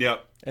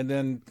 Yep. And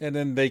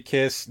then they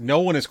kiss. No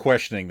one is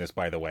questioning this,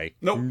 by the way.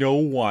 Nope. No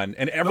one.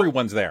 And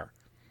everyone's there.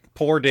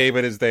 Poor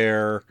David is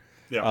there.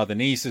 Yeah. The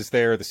niece is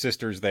there. The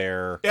sister's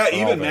there. Yeah,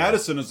 even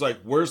Madison is like,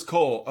 where's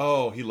Cole?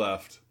 Oh, he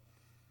left.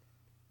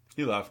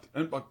 And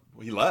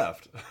he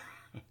left.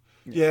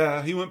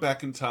 Yeah, he went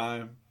back in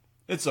time.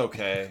 It's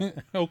okay.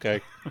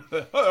 Okay.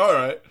 All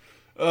right.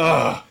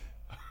 Ugh.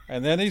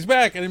 And then he's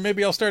back, and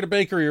maybe I'll start a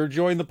bakery or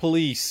join the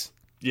police.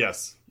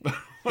 Yes.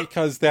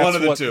 because that's One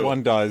of the what two.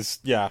 one does.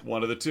 Yeah,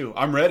 One of the two.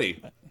 I'm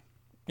ready.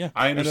 yeah.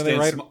 I And then they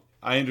understand. write-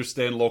 I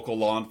understand local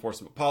law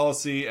enforcement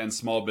policy and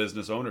small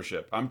business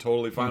ownership. I'm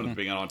totally fine with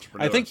being an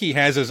entrepreneur. I think he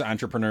has his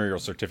entrepreneurial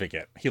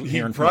certificate. He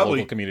earned from probably-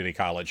 the local community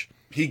college.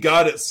 he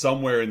got it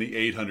somewhere in the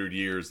 800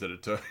 years that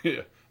it took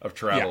of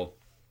travel.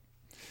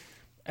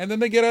 And then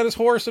they get out his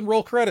horse and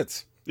roll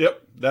credits.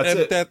 Yep, that's and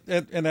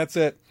it. and that's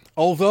it.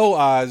 Although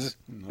Oz,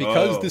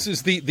 because Oh. this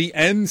is the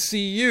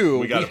NCU,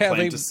 We got a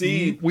plant to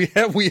see. we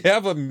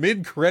have a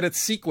mid-credit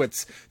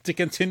sequence to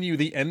continue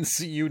the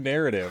NCU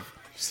narrative.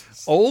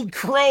 Old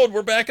Crone,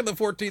 we're back in the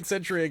 14th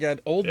century again.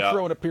 Old Yeah.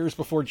 Crone appears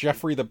before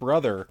Geoffrey the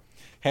brother,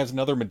 has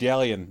another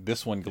medallion.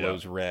 This one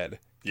glows red.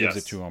 Gives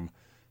Yes. it to him.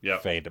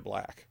 Yep. Fade to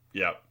black.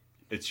 Yep.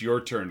 It's your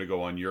turn to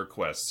go on your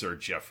quest, Sir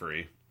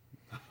Geoffrey.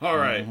 All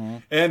right.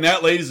 And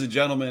that, ladies and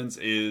gentlemen,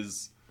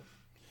 is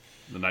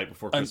The Night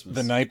Before Christmas.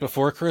 The Night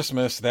Before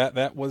Christmas.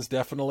 That was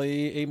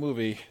definitely a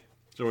movie.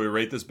 So we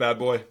rate this bad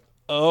boy?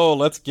 Oh,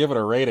 let's give it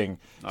a rating.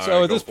 All So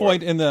right, at go this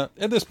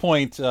for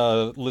point,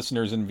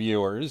 listeners and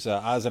viewers,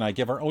 Oz and I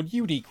give our own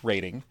unique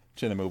rating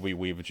to the movie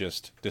we've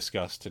just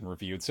discussed and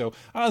reviewed. So,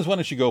 Oz, why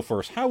don't you go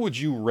first? How would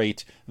you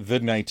rate The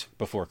Night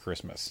Before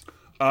Christmas?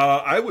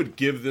 I would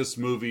give this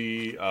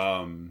movie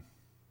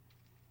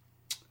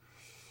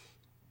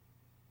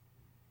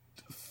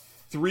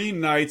 3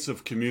 nights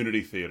of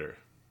community theater.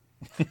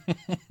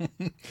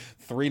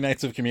 3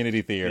 nights of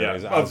community theater Yeah,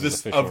 is of Oz's this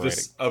official of rating.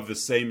 this of the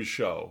same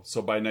show.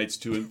 So by nights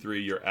 2 and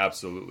 3, you're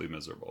absolutely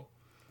miserable.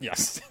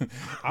 Yes.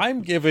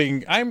 I'm giving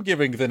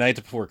The Night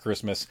Before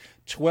Christmas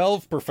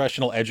 12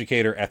 professional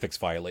educator ethics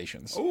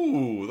violations.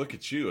 Ooh, look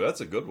at you. That's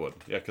a good one.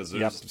 Yeah, because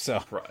there's Yep,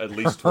 so- at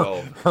least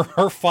 12.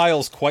 Her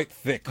file's quite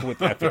thick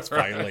with ethics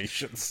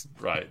violations.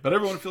 Right. But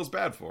everyone feels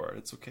bad for her.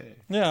 It's okay.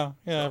 Yeah,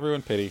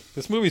 everyone pity.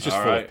 This movie's just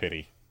All full right. of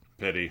pity.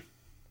 Pity.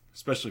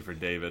 Especially for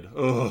David.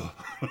 Ugh.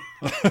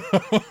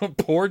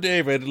 Poor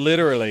David,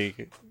 literally.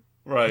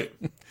 Right.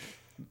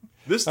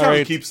 This All town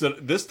right. keeps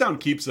it. This town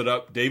keeps it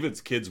up.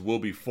 David's kids will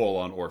be full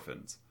on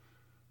orphans.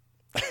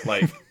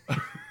 Like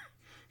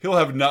he'll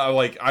have no.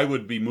 Like I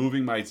would be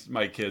moving my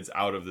kids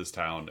out of this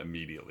town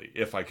immediately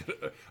if I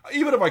could.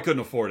 Even if I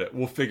couldn't afford it,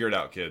 we'll figure it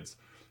out, kids.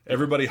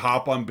 Everybody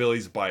hop on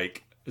Billy's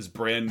bike, his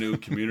brand new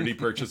community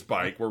purchase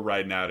bike. We're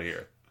riding out of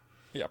here.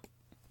 Yep.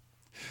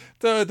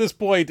 So at this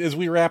point, as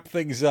we wrap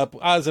things up,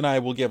 Oz and I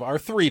will give our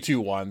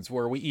 3-2-1s,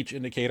 where we each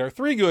indicate our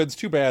 3 goods,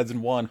 2 bads,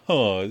 and 1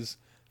 huzz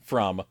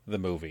from the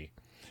movie.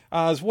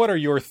 Oz, what are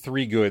your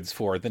 3 goods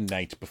for The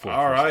Night Before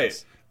All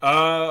Christmas?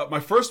 right. My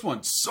first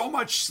one, so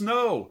much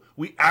snow.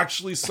 We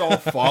actually saw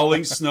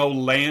falling snow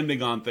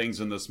landing on things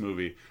in this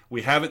movie.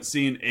 We haven't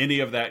seen any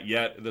of that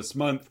yet this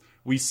month.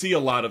 We see a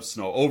lot of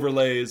snow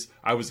overlays.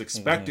 I was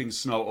expecting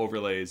snow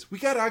overlays. We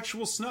got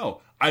actual snow.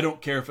 I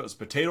don't care if it was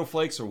potato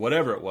flakes or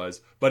whatever it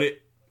was, but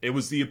it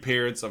was the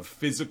appearance of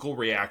physical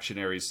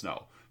reactionary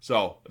snow.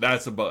 So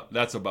that's a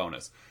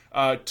bonus.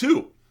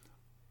 2,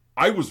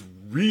 I was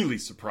really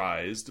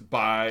surprised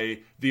by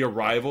the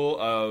arrival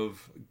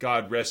of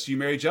God Rest You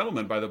Merry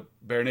Gentlemen by the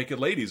Bare Naked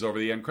Ladies over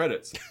the end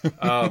credits.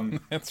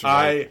 That's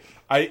right.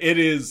 It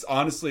is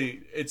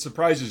honestly, it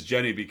surprises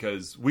Jenny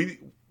because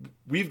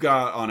we've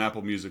got on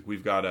Apple Music,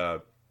 we've got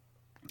a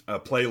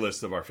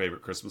playlist of our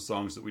favorite Christmas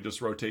songs that we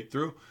just rotate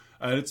through.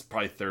 And it's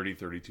probably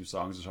 32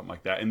 songs or something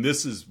like that. And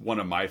this is one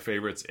of my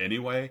favorites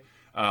anyway.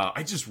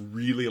 I just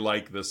really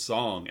like this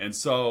song. And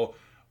so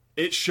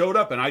it showed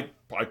up and I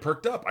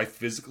perked up. I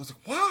physically was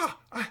like, wow,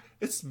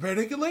 it's Bare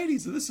Naked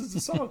Ladies. And this is the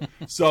song.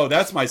 So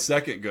that's my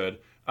second good.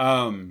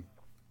 And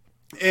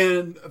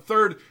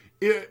third,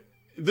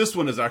 this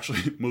one is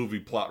actually movie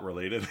plot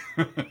related.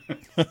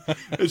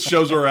 It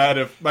shows where we're at.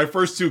 If my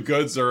first 2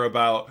 goods are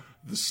about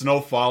the snow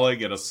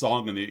falling and a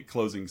song in the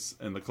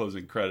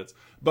closing credits,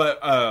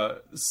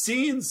 but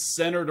scenes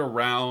centered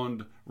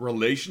around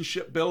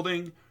relationship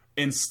building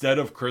instead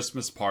of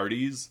Christmas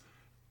parties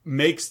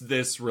makes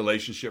this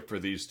relationship for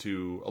these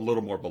two a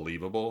little more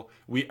believable.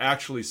 We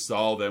actually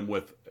saw them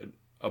with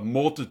a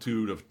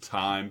multitude of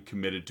time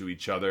committed to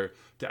each other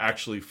to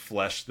actually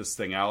flesh this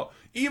thing out.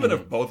 Even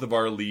if both of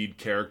our lead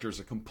characters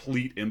are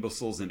complete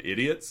imbeciles and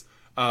idiots,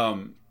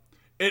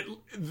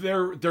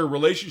 their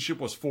relationship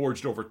was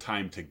forged over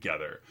time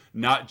together,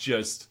 not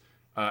just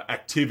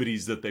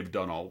activities that they've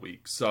done all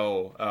week.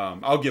 So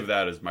I'll give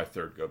that as my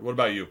third good. What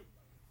about you?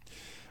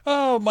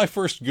 Oh, my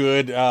first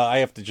good, I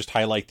have to just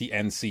highlight the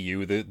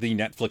NCU, the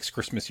Netflix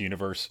Christmas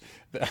universe.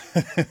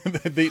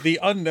 The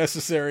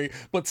unnecessary,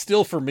 but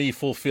still for me,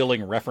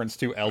 fulfilling reference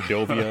to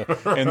Eldovia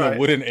and the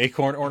wooden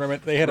acorn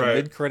ornament. They had a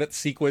mid-credit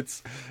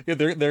sequence. Yeah,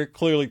 they're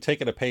clearly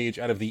taking a page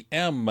out of the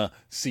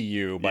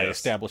MCU by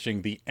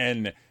establishing the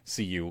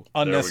NCU.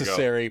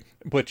 Unnecessary,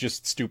 but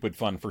just stupid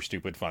fun for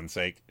stupid fun's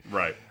sake.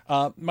 Right.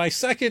 My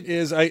second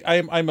is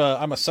I'm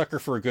a sucker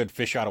for a good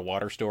fish out of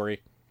water story.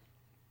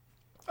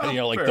 You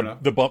know,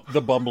 like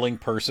the bumbling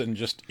person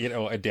just, you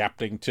know,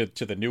 adapting to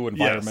the new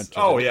environment.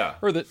 Yes.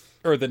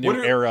 Or the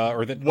new era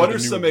or the what or are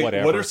the some new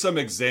whatever. What are some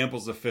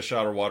examples of fish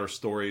out of water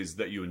stories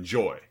that you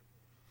enjoy?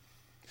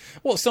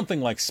 Well,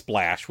 something like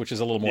Splash, which is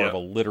a little more of a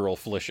literal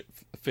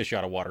fish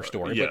out of water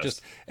story, but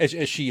just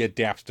as she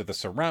adapts to the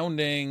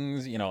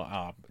surroundings,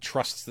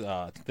 trusts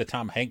the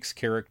Tom Hanks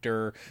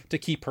character to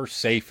keep her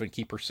safe and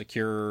keep her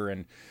secure,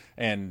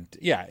 and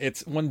yeah,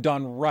 it's when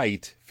done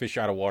right, fish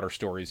out of water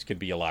stories can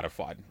be a lot of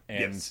fun.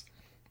 And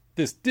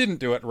this didn't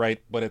do it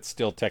right, but it's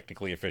still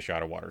technically a fish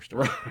out of water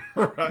story.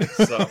 Right.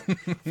 So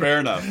fair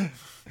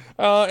enough.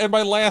 And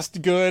my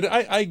last good,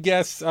 I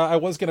guess I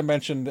was going to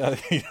mention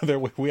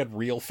we had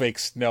real fake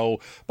snow,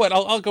 but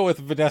I'll go with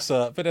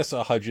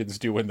Vanessa Hudgens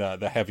doing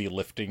the heavy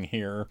lifting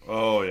here.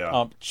 Oh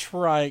yeah.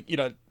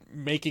 Trying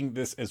making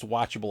this as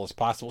watchable as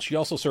possible. She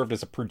also served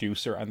as a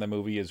producer on the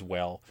movie as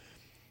well,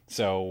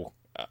 so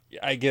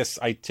I guess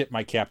I tip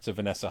my cap to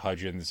Vanessa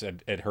Hudgens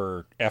at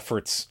her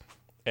efforts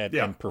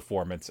and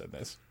performance in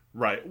this.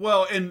 Right.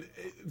 Well, and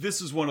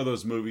this is one of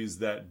those movies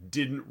that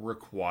didn't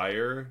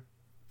require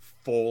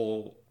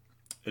full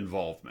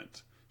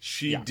involvement.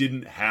 She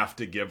didn't have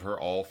to give her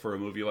all for a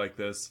movie like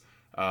this,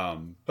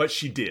 but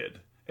she did.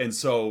 And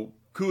so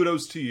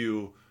kudos to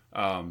you,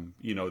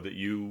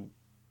 that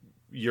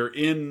you're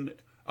in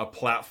a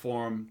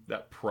platform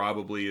that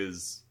probably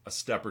is a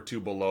step or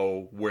two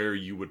below where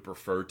you would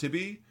prefer to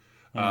be,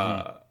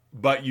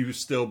 but you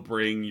still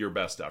bring your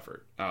best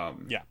effort.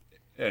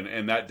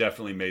 And that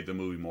definitely made the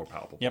movie more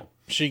palpable. Yep.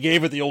 She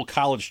gave it the old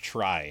college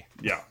try.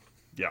 Yeah,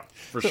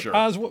 for sure.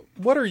 Oz,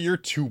 what are your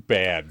two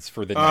bads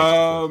for the night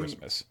before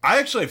Christmas? I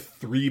actually have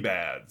three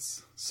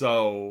bads.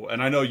 So,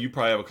 and I know you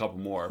probably have a couple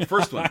more.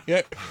 First one.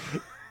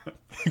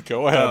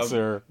 Go ahead,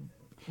 sir.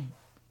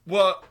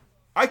 Well,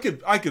 I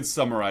could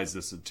summarize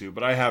this in two,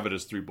 but I have it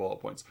as 3 bullet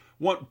points.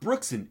 One,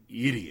 Brooke's an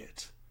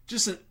idiot.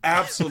 Just an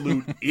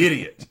absolute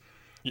idiot.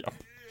 Yep.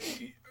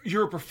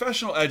 You're a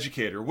professional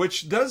educator,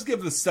 which does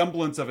give the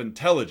semblance of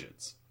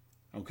intelligence,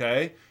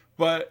 okay?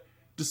 But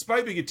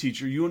despite being a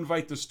teacher, you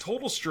invite this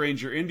total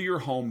stranger into your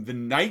home the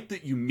night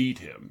that you meet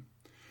him.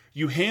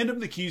 You hand him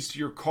the keys to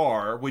your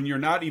car when you're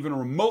not even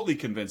remotely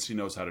convinced he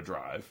knows how to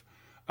drive.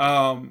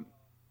 And,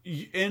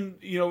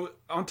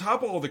 on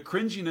top of all the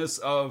cringiness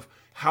of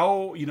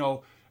how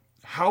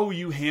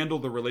you handle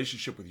the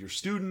relationship with your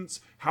students,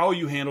 how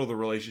you handle the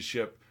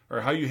relationship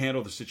or how you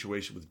handle the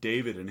situation with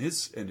David and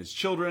his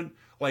children.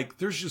 Like,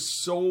 there's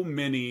just so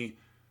many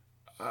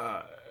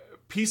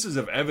pieces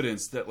of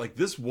evidence that, like,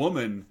 this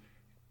woman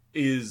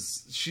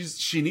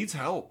she needs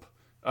help.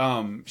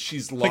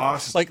 She's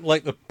lost,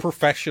 like the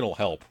professional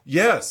help.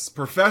 Yes,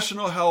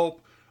 professional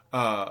help.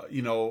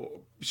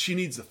 She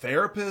needs a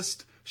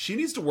therapist. She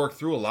needs to work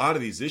through a lot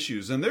of these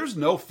issues, and there's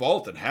no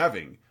fault in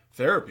having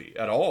therapy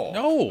at all.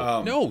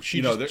 No.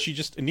 She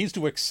just needs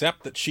to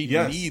accept that she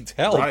needs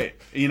help. Right.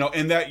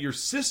 And that your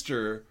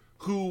sister,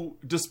 who,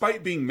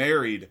 despite being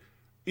married,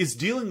 is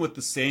dealing with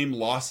the same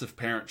loss of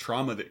parent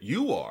trauma that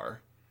you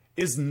are,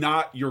 is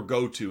not your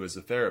go-to as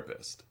a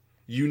therapist.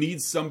 You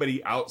need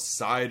somebody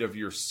outside of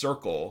your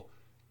circle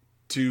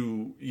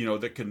to,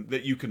 that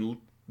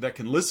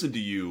can listen to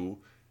you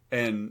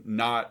and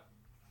not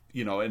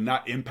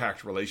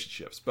impact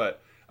relationships.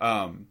 But,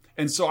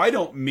 and so I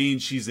don't mean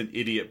she's an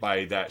idiot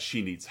by that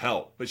she needs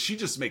help, but she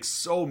just makes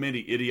so many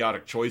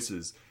idiotic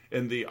choices.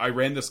 And I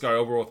ran this guy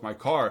over with my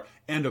car,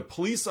 and a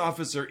police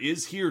officer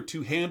is here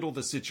to handle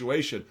the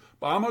situation,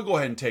 but I'm going to go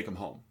ahead and take him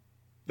home.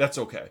 That's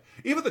okay.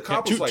 Even the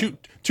cop was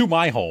like... To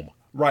my home.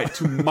 Right,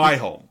 to my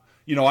home.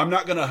 I'm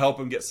not going to help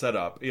him get set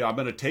up. I'm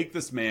going to take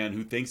this man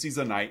who thinks he's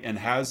a knight and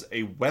has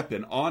a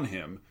weapon on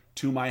him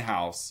to my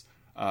house.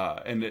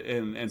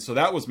 And so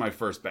that was my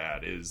first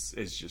bad,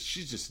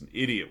 she's just an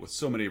idiot with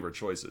so many of her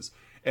choices.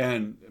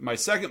 And my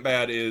second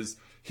bad is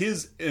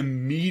his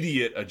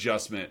immediate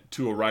adjustment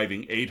to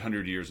arriving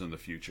 800 years in the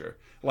future.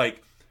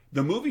 Like,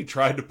 the movie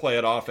tried to play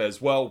it off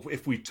as, well,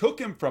 if we took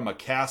him from a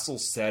castle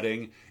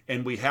setting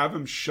and we have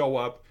him show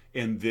up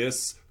in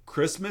this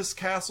Christmas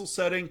castle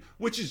setting,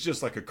 which is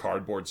just like a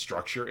cardboard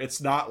structure. It's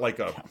not like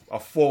a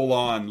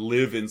full-on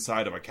live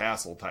inside of a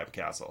castle type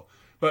castle.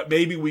 But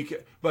maybe we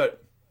could...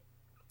 But...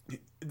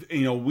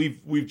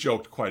 we've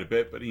joked quite a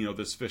bit, but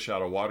this fish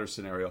out of water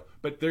scenario,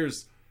 but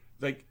there's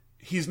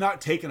he's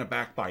not taken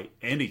aback by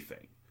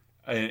anything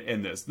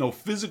in this, no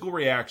physical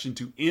reaction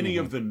to any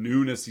of the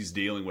newness he's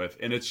dealing with.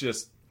 And it's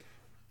just,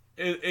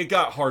 it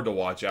got hard to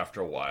watch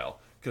after a while,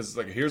 because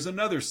here's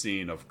another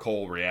scene of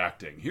Cole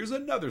reacting. Here's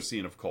another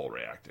scene of Cole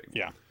reacting.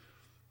 Yeah.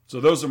 So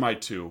those are my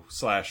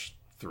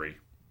 2/3.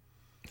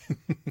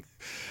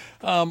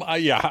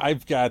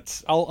 I've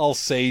got, I'll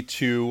say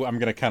 2. I'm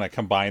going to kind of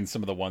combine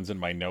some of the ones in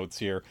my notes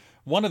here.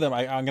 One of them,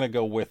 I'm going to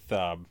go with,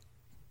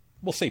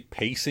 we'll say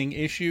pacing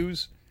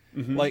issues.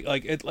 Mm-hmm.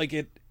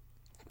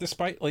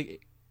 Despite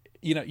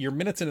you're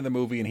minutes into the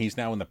movie and he's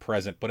now in the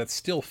present, but it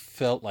still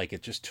felt like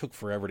it just took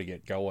forever to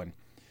get going.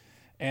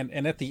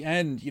 And at the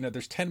end,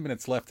 there's 10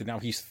 minutes left and now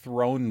he's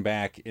thrown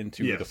back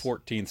into the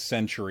 14th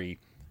century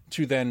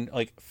to then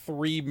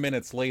 3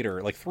 minutes later,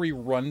 3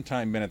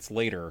 runtime minutes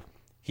later,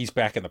 he's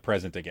back in the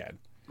present again.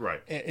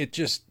 Right.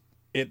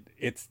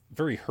 It's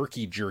very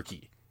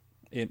herky-jerky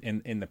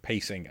in the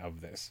pacing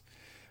of this.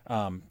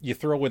 You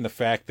throw in the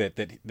fact that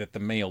the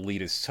male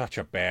lead is such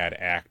a bad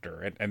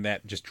actor, and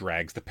that just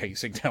drags the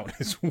pacing down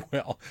as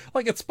well.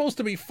 Like, it's supposed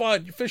to be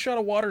fun. Fish out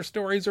of water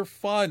stories are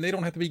fun. They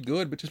don't have to be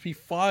good, but just be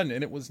fun,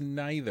 and it was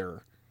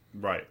neither.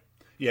 Right.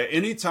 Yeah,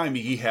 anytime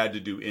he had to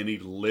do any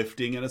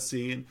lifting in a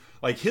scene,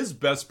 like his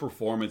best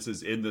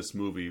performances in this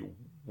movie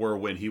were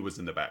when he was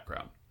in the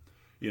background.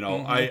 You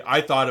know,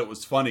 I thought it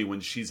was funny when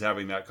she's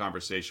having that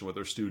conversation with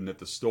her student at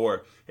the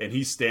store and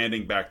he's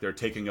standing back there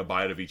taking a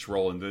bite of each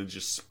roll and then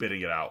just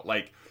spitting it out.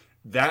 Like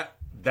that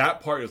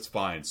part is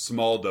fine.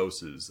 Small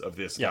doses of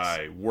this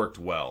guy worked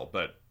well,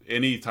 but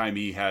anytime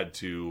he had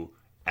to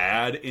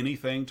add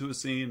anything to a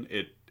scene,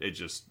 it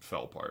just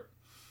fell apart.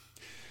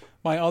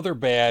 My other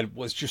bad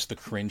was just the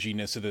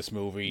cringiness of this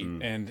movie.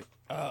 And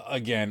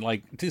again,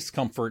 like,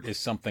 discomfort is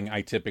something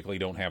I typically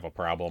don't have a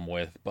problem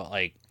with. But,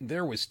 like,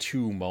 there was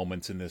 2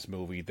 moments in this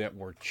movie that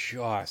were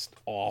just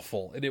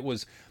awful. And it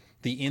was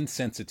the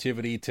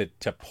insensitivity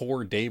to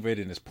poor David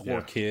and his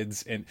poor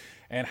kids.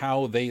 And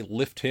how they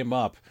lift him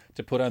up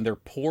to put on their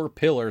poor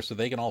pillar so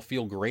they can all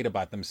feel great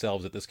about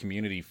themselves at this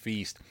community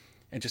feast.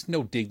 And just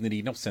no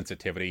dignity, no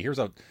sensitivity.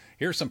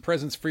 Here's some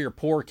presents for your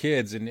poor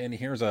kids, and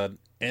here's a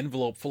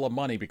envelope full of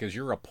money because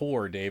you're a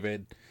poor,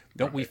 David.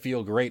 Don't we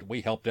feel great? We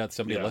helped out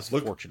somebody less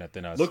fortunate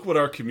than us. Look what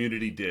our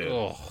community did.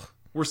 Ugh.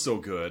 We're so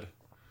good.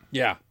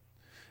 Yeah.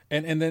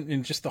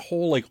 And just the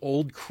whole, like,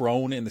 old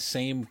crone in the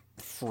same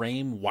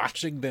frame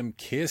watching them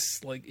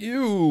kiss, like,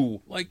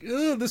 ew, like,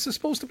 ugh, this is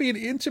supposed to be an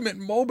intimate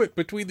moment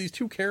between these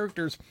 2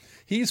 characters.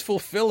 He's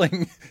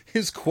fulfilling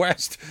his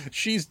quest.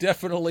 She's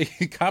definitely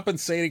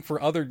compensating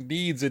for other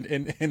needs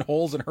and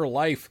holes in her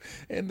life.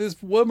 And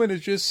this woman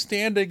is just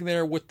standing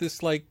there with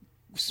this, like,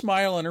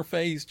 smile on her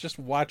face, just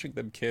watching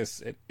them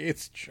kiss.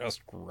 It's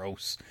just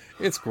gross.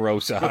 It's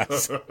gross,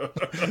 Oz.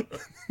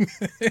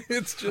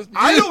 It's just.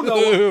 I don't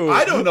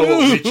know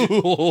what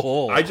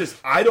witches.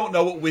 I don't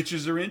know what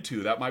witches are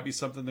into. That might be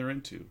something they're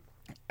into.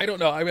 I don't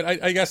know. I mean,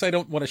 I guess I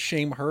don't want to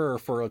shame her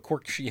for a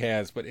quirk she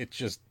has, but it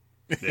just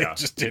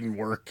didn't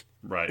work.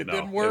 Right? It no,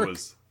 didn't work. It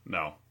was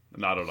not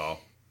at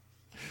all.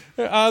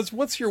 Oz,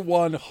 what's your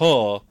one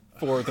for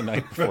The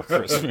Night Before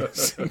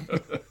Christmas?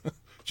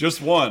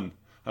 Just one.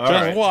 All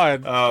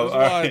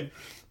right.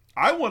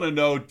 I want to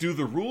know, do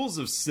the rules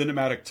of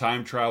cinematic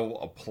time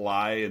travel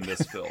apply in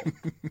this film?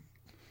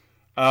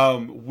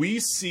 We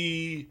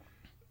see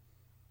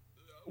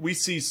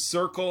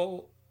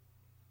Circle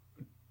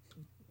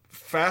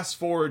fast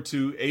forward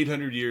to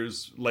 800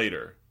 years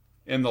later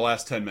in the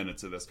last 10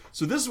 minutes of this.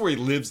 So this is where he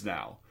lives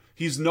now.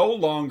 He's no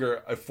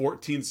longer a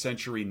 14th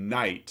century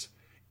knight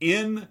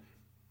in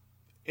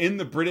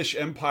the British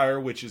Empire,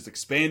 which is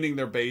expanding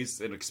their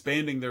base and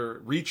expanding their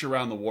reach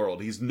around the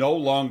world. He's no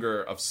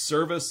longer of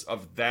service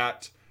of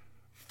that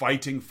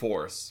fighting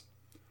force.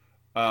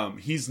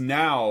 He's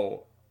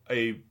now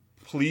a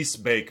police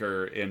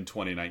baker in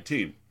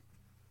 2019.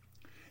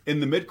 In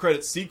the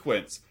mid-credit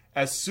sequence,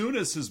 as soon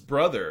as his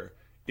brother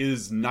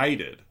is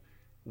knighted,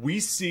 we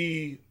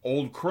see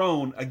Old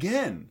Crone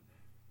again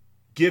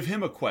give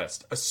him a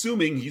quest,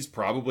 assuming he's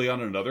probably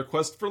on another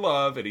quest for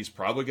love and he's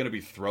probably going to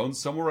be thrown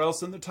somewhere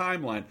else in the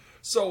timeline.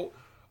 So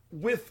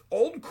with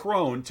Old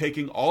Crone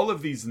taking all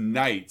of these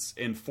knights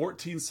in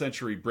 14th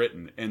century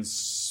Britain and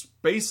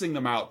spacing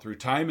them out through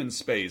time and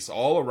space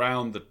all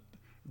around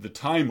the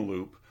time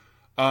loop,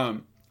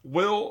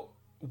 will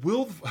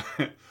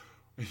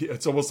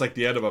it's almost like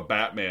the end of a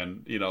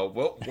Batman,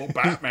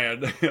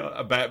 Batman,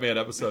 a Batman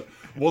episode.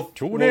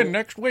 Tune in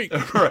next week.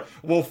 Right.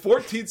 Will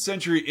 14th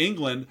century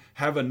England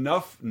have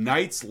enough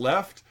knights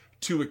left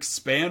to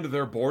expand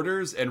their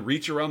borders and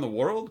reach around the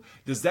world?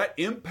 Does that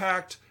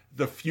impact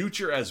the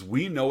future as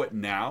we know it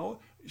now?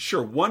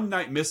 Sure, one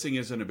knight missing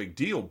isn't a big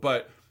deal,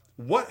 but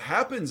what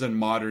happens in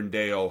modern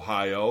day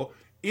Ohio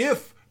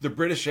if the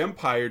British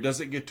Empire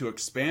doesn't get to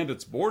expand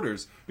its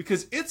borders?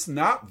 Because it's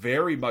not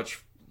very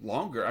much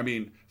longer. I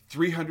mean,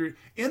 300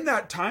 in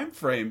that time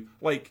frame,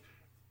 like,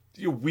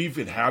 we've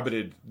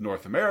inhabited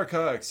North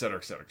America, et cetera,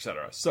 et cetera, et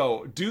cetera.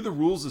 So do the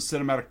rules of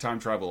cinematic time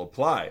travel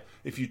apply?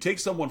 If you take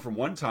someone from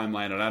one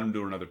timeline and add them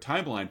to another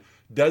timeline,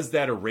 does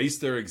that erase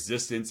their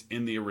existence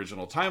in the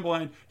original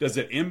timeline? Does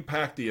it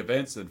impact the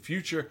events in the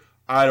future?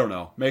 I don't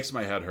know. Makes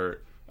my head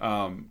hurt.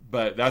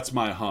 But that's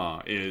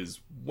my is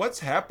what's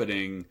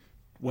happening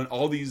when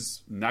all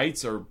these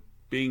knights are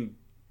being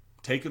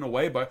taken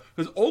away by,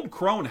 because Old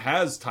Crone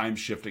has time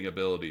shifting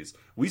abilities.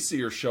 We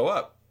see her show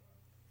up,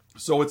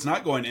 so it's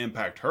not going to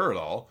impact her at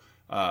all.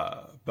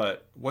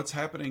 But what's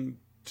happening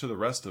to the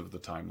rest of the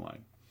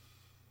timeline?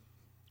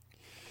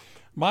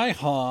 My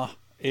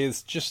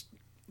is just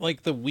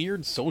like the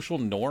weird social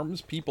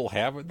norms people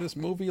have in this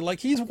movie. Like,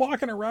 he's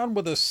walking around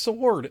with a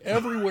sword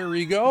everywhere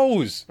he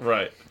goes.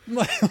 Right.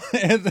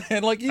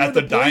 and like, even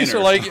the police are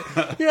like,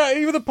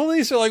 even the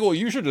police are like, well,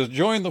 you should just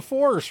join the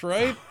force,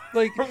 right?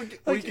 Like,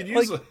 we could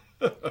use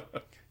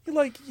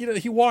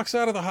he walks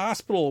out of the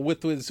hospital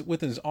with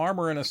his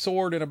armor and a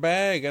sword in a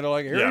bag, and they're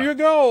like, here you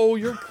go.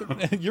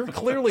 You're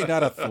clearly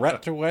not a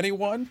threat to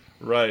anyone.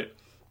 Right.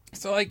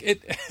 So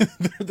like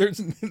there's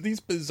these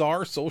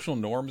bizarre social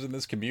norms in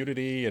this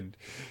community, and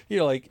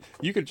like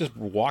you could just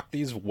walk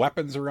these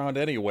weapons around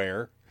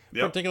anywhere,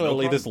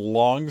 particularly this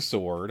long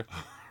sword.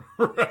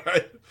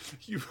 Right?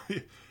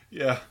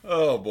 Yeah.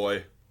 Oh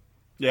boy.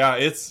 Yeah,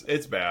 it's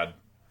bad.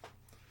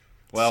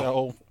 Well,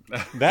 so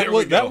that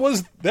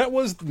was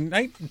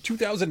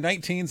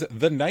 2019's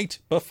The Night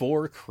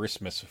Before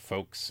Christmas,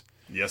 folks.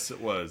 Yes, it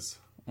was.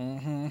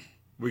 Mm-hmm.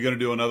 We're going to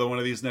do another one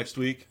of these next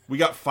week. We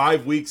got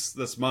 5 weeks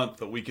this month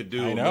that we could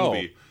do a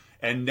movie.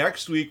 And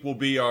next week will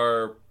be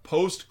our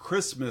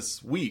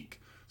post-Christmas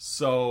week.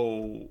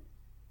 So,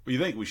 what do you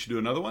think? We should do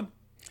another one?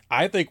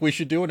 I think we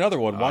should do another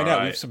one. Why not?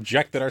 Right. We've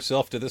subjected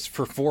ourselves to this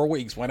for 4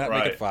 weeks. Why not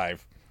make it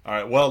 5? All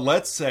right. Well,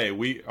 let's say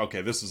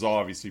this is all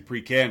obviously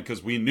pre-canned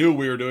because we knew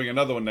we were doing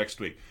another one next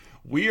week.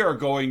 We are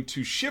going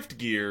to shift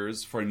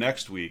gears for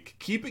next week,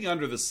 keeping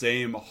under the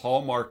same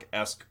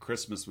Hallmark-esque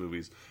Christmas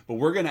movies. But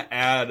we're going to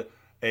add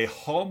a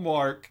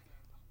Hallmark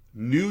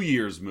New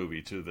Year's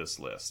movie to this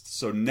list.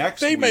 So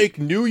next week... They make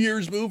New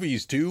Year's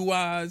movies too,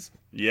 Oz.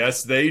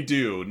 Yes, they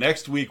do.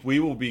 Next week, we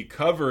will be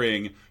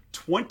covering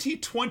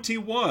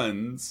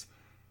 2021's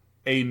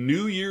A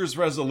New Year's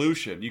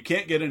Resolution. You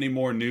can't get any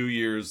more New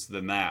Year's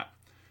than that.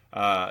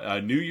 A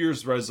New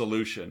Year's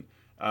Resolution,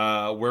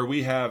 where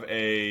we have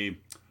a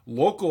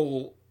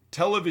local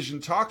television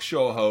talk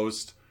show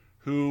host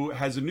who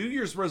has a New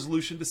Year's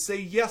resolution to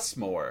say yes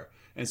more.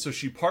 And so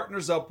she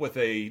partners up with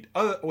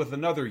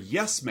another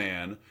yes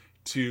man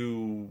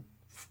to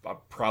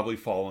probably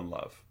fall in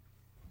love.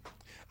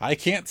 I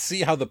can't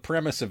see how the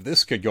premise of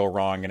this could go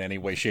wrong in any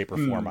way, shape, or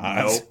form,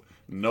 Oz.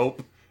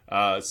 Nope.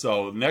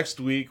 So next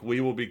week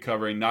we will be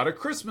covering not a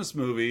Christmas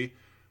movie,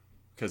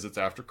 because it's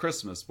after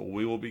Christmas, but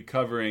we will be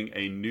covering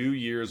a New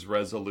Year's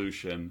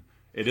resolution.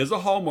 It is a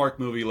Hallmark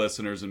movie,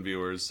 listeners and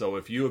viewers. So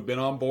if you have been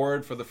on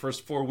board for the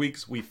first 4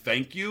 weeks, we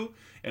thank you,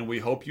 and we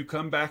hope you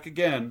come back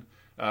again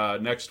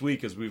next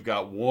week, as we've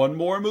got one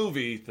more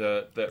movie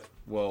that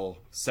will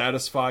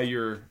satisfy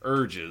your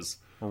urges.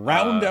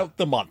 Round out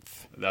the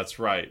month. That's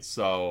right.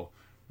 So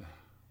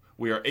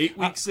we are 8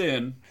 weeks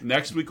in.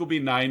 Next week will be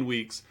 9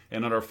 weeks.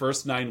 And on our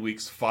first 9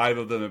 weeks, 5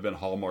 of them have been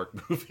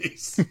Hallmark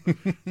movies.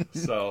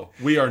 So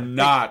we are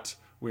not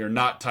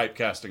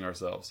typecasting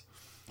ourselves.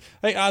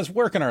 Hey, Oz,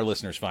 where can our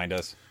listeners find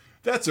us?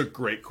 That's a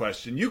great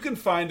question. You can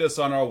find us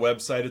on our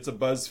website. It's a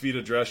BuzzFeed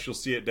address. You'll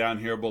see it down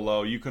here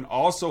below. You can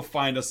also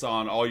find us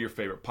on all your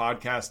favorite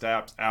podcast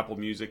apps, Apple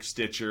Music,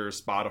 Stitcher,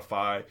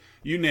 Spotify.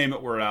 You name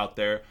it, we're out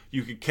there.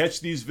 You can catch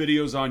these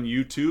videos on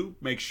YouTube.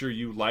 Make sure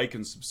you like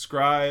and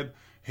subscribe.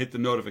 Hit the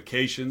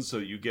notifications so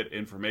you get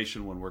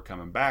information when we're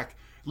coming back.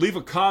 Leave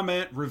a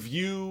comment,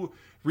 review,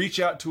 reach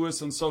out to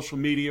us on social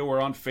media. We're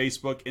on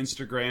Facebook,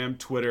 Instagram,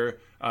 Twitter.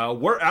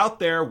 We're out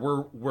there.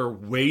 We're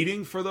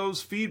waiting for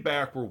those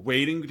feedback. We're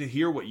waiting to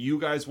hear what you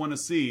guys want to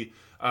see.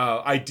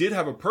 I did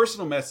have a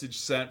personal message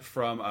sent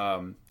from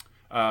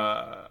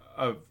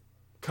a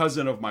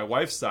cousin of my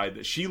wife's side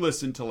that she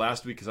listened to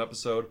last week's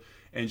episode,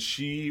 and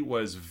she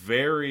was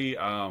very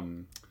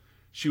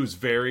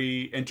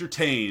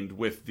entertained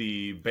with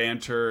the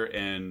banter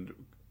and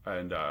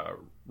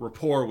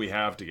rapport we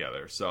have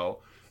together. So,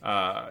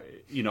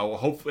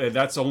 hopefully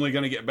that's only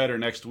going to get better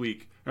next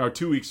week or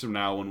 2 weeks from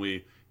now when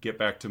we get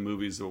back to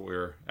movies that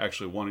we're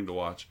actually wanting to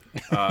watch.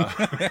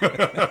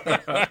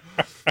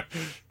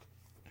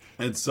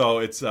 And so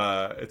it's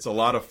a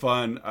lot of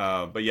fun.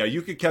 But yeah,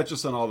 you could catch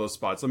us on all those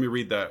spots. Let me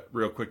read that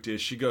real quick to you.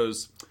 She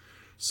goes,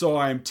 "So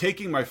I'm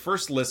taking my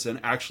first listen,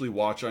 actually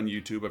watch on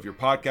YouTube, of your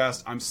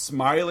podcast. I'm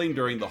smiling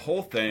during the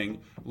whole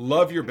thing.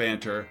 Love your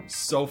banter.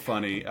 So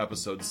funny.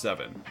 Episode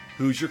 7.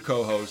 Who's your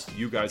co-host?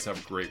 You guys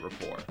have great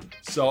rapport."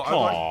 So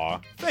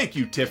thank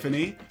you,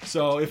 Tiffany.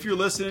 So if you're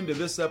listening to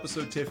this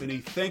episode, Tiffany,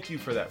 thank you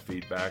for that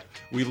feedback.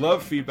 We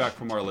love feedback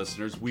from our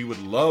listeners. We would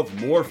love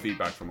more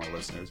feedback from our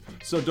listeners.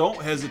 So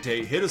don't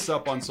hesitate. Hit us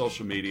up on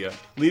social media.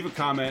 Leave a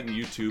comment on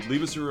YouTube.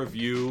 Leave us a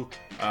review.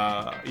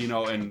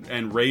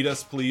 And rate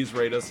us. Please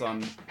rate us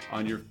on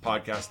your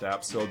podcast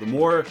app. So the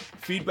more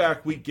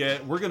feedback we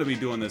get, we're going to be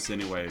doing this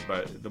anyway,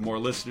 but the more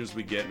listeners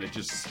we get, and it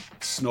just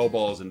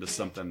snowballs into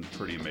something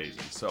pretty amazing.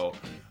 So,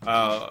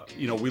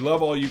 we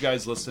love all you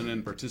guys listening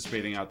and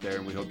participating out there,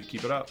 and we hope you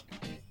keep it up.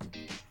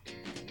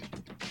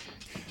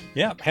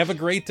 Yeah, have a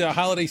great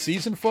holiday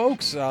season,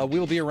 folks.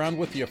 We'll be around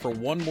with you for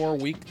one more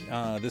week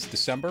this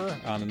December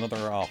on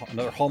another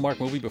Hallmark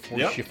movie before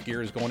Shift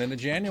Gears going into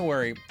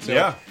January. So,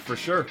 yeah, for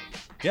sure.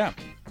 Yeah.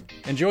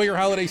 Enjoy your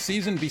holiday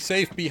season. Be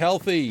safe, be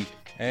healthy,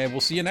 and we'll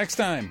see you next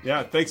time.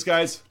 Yeah, thanks,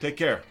 guys. Take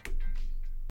care.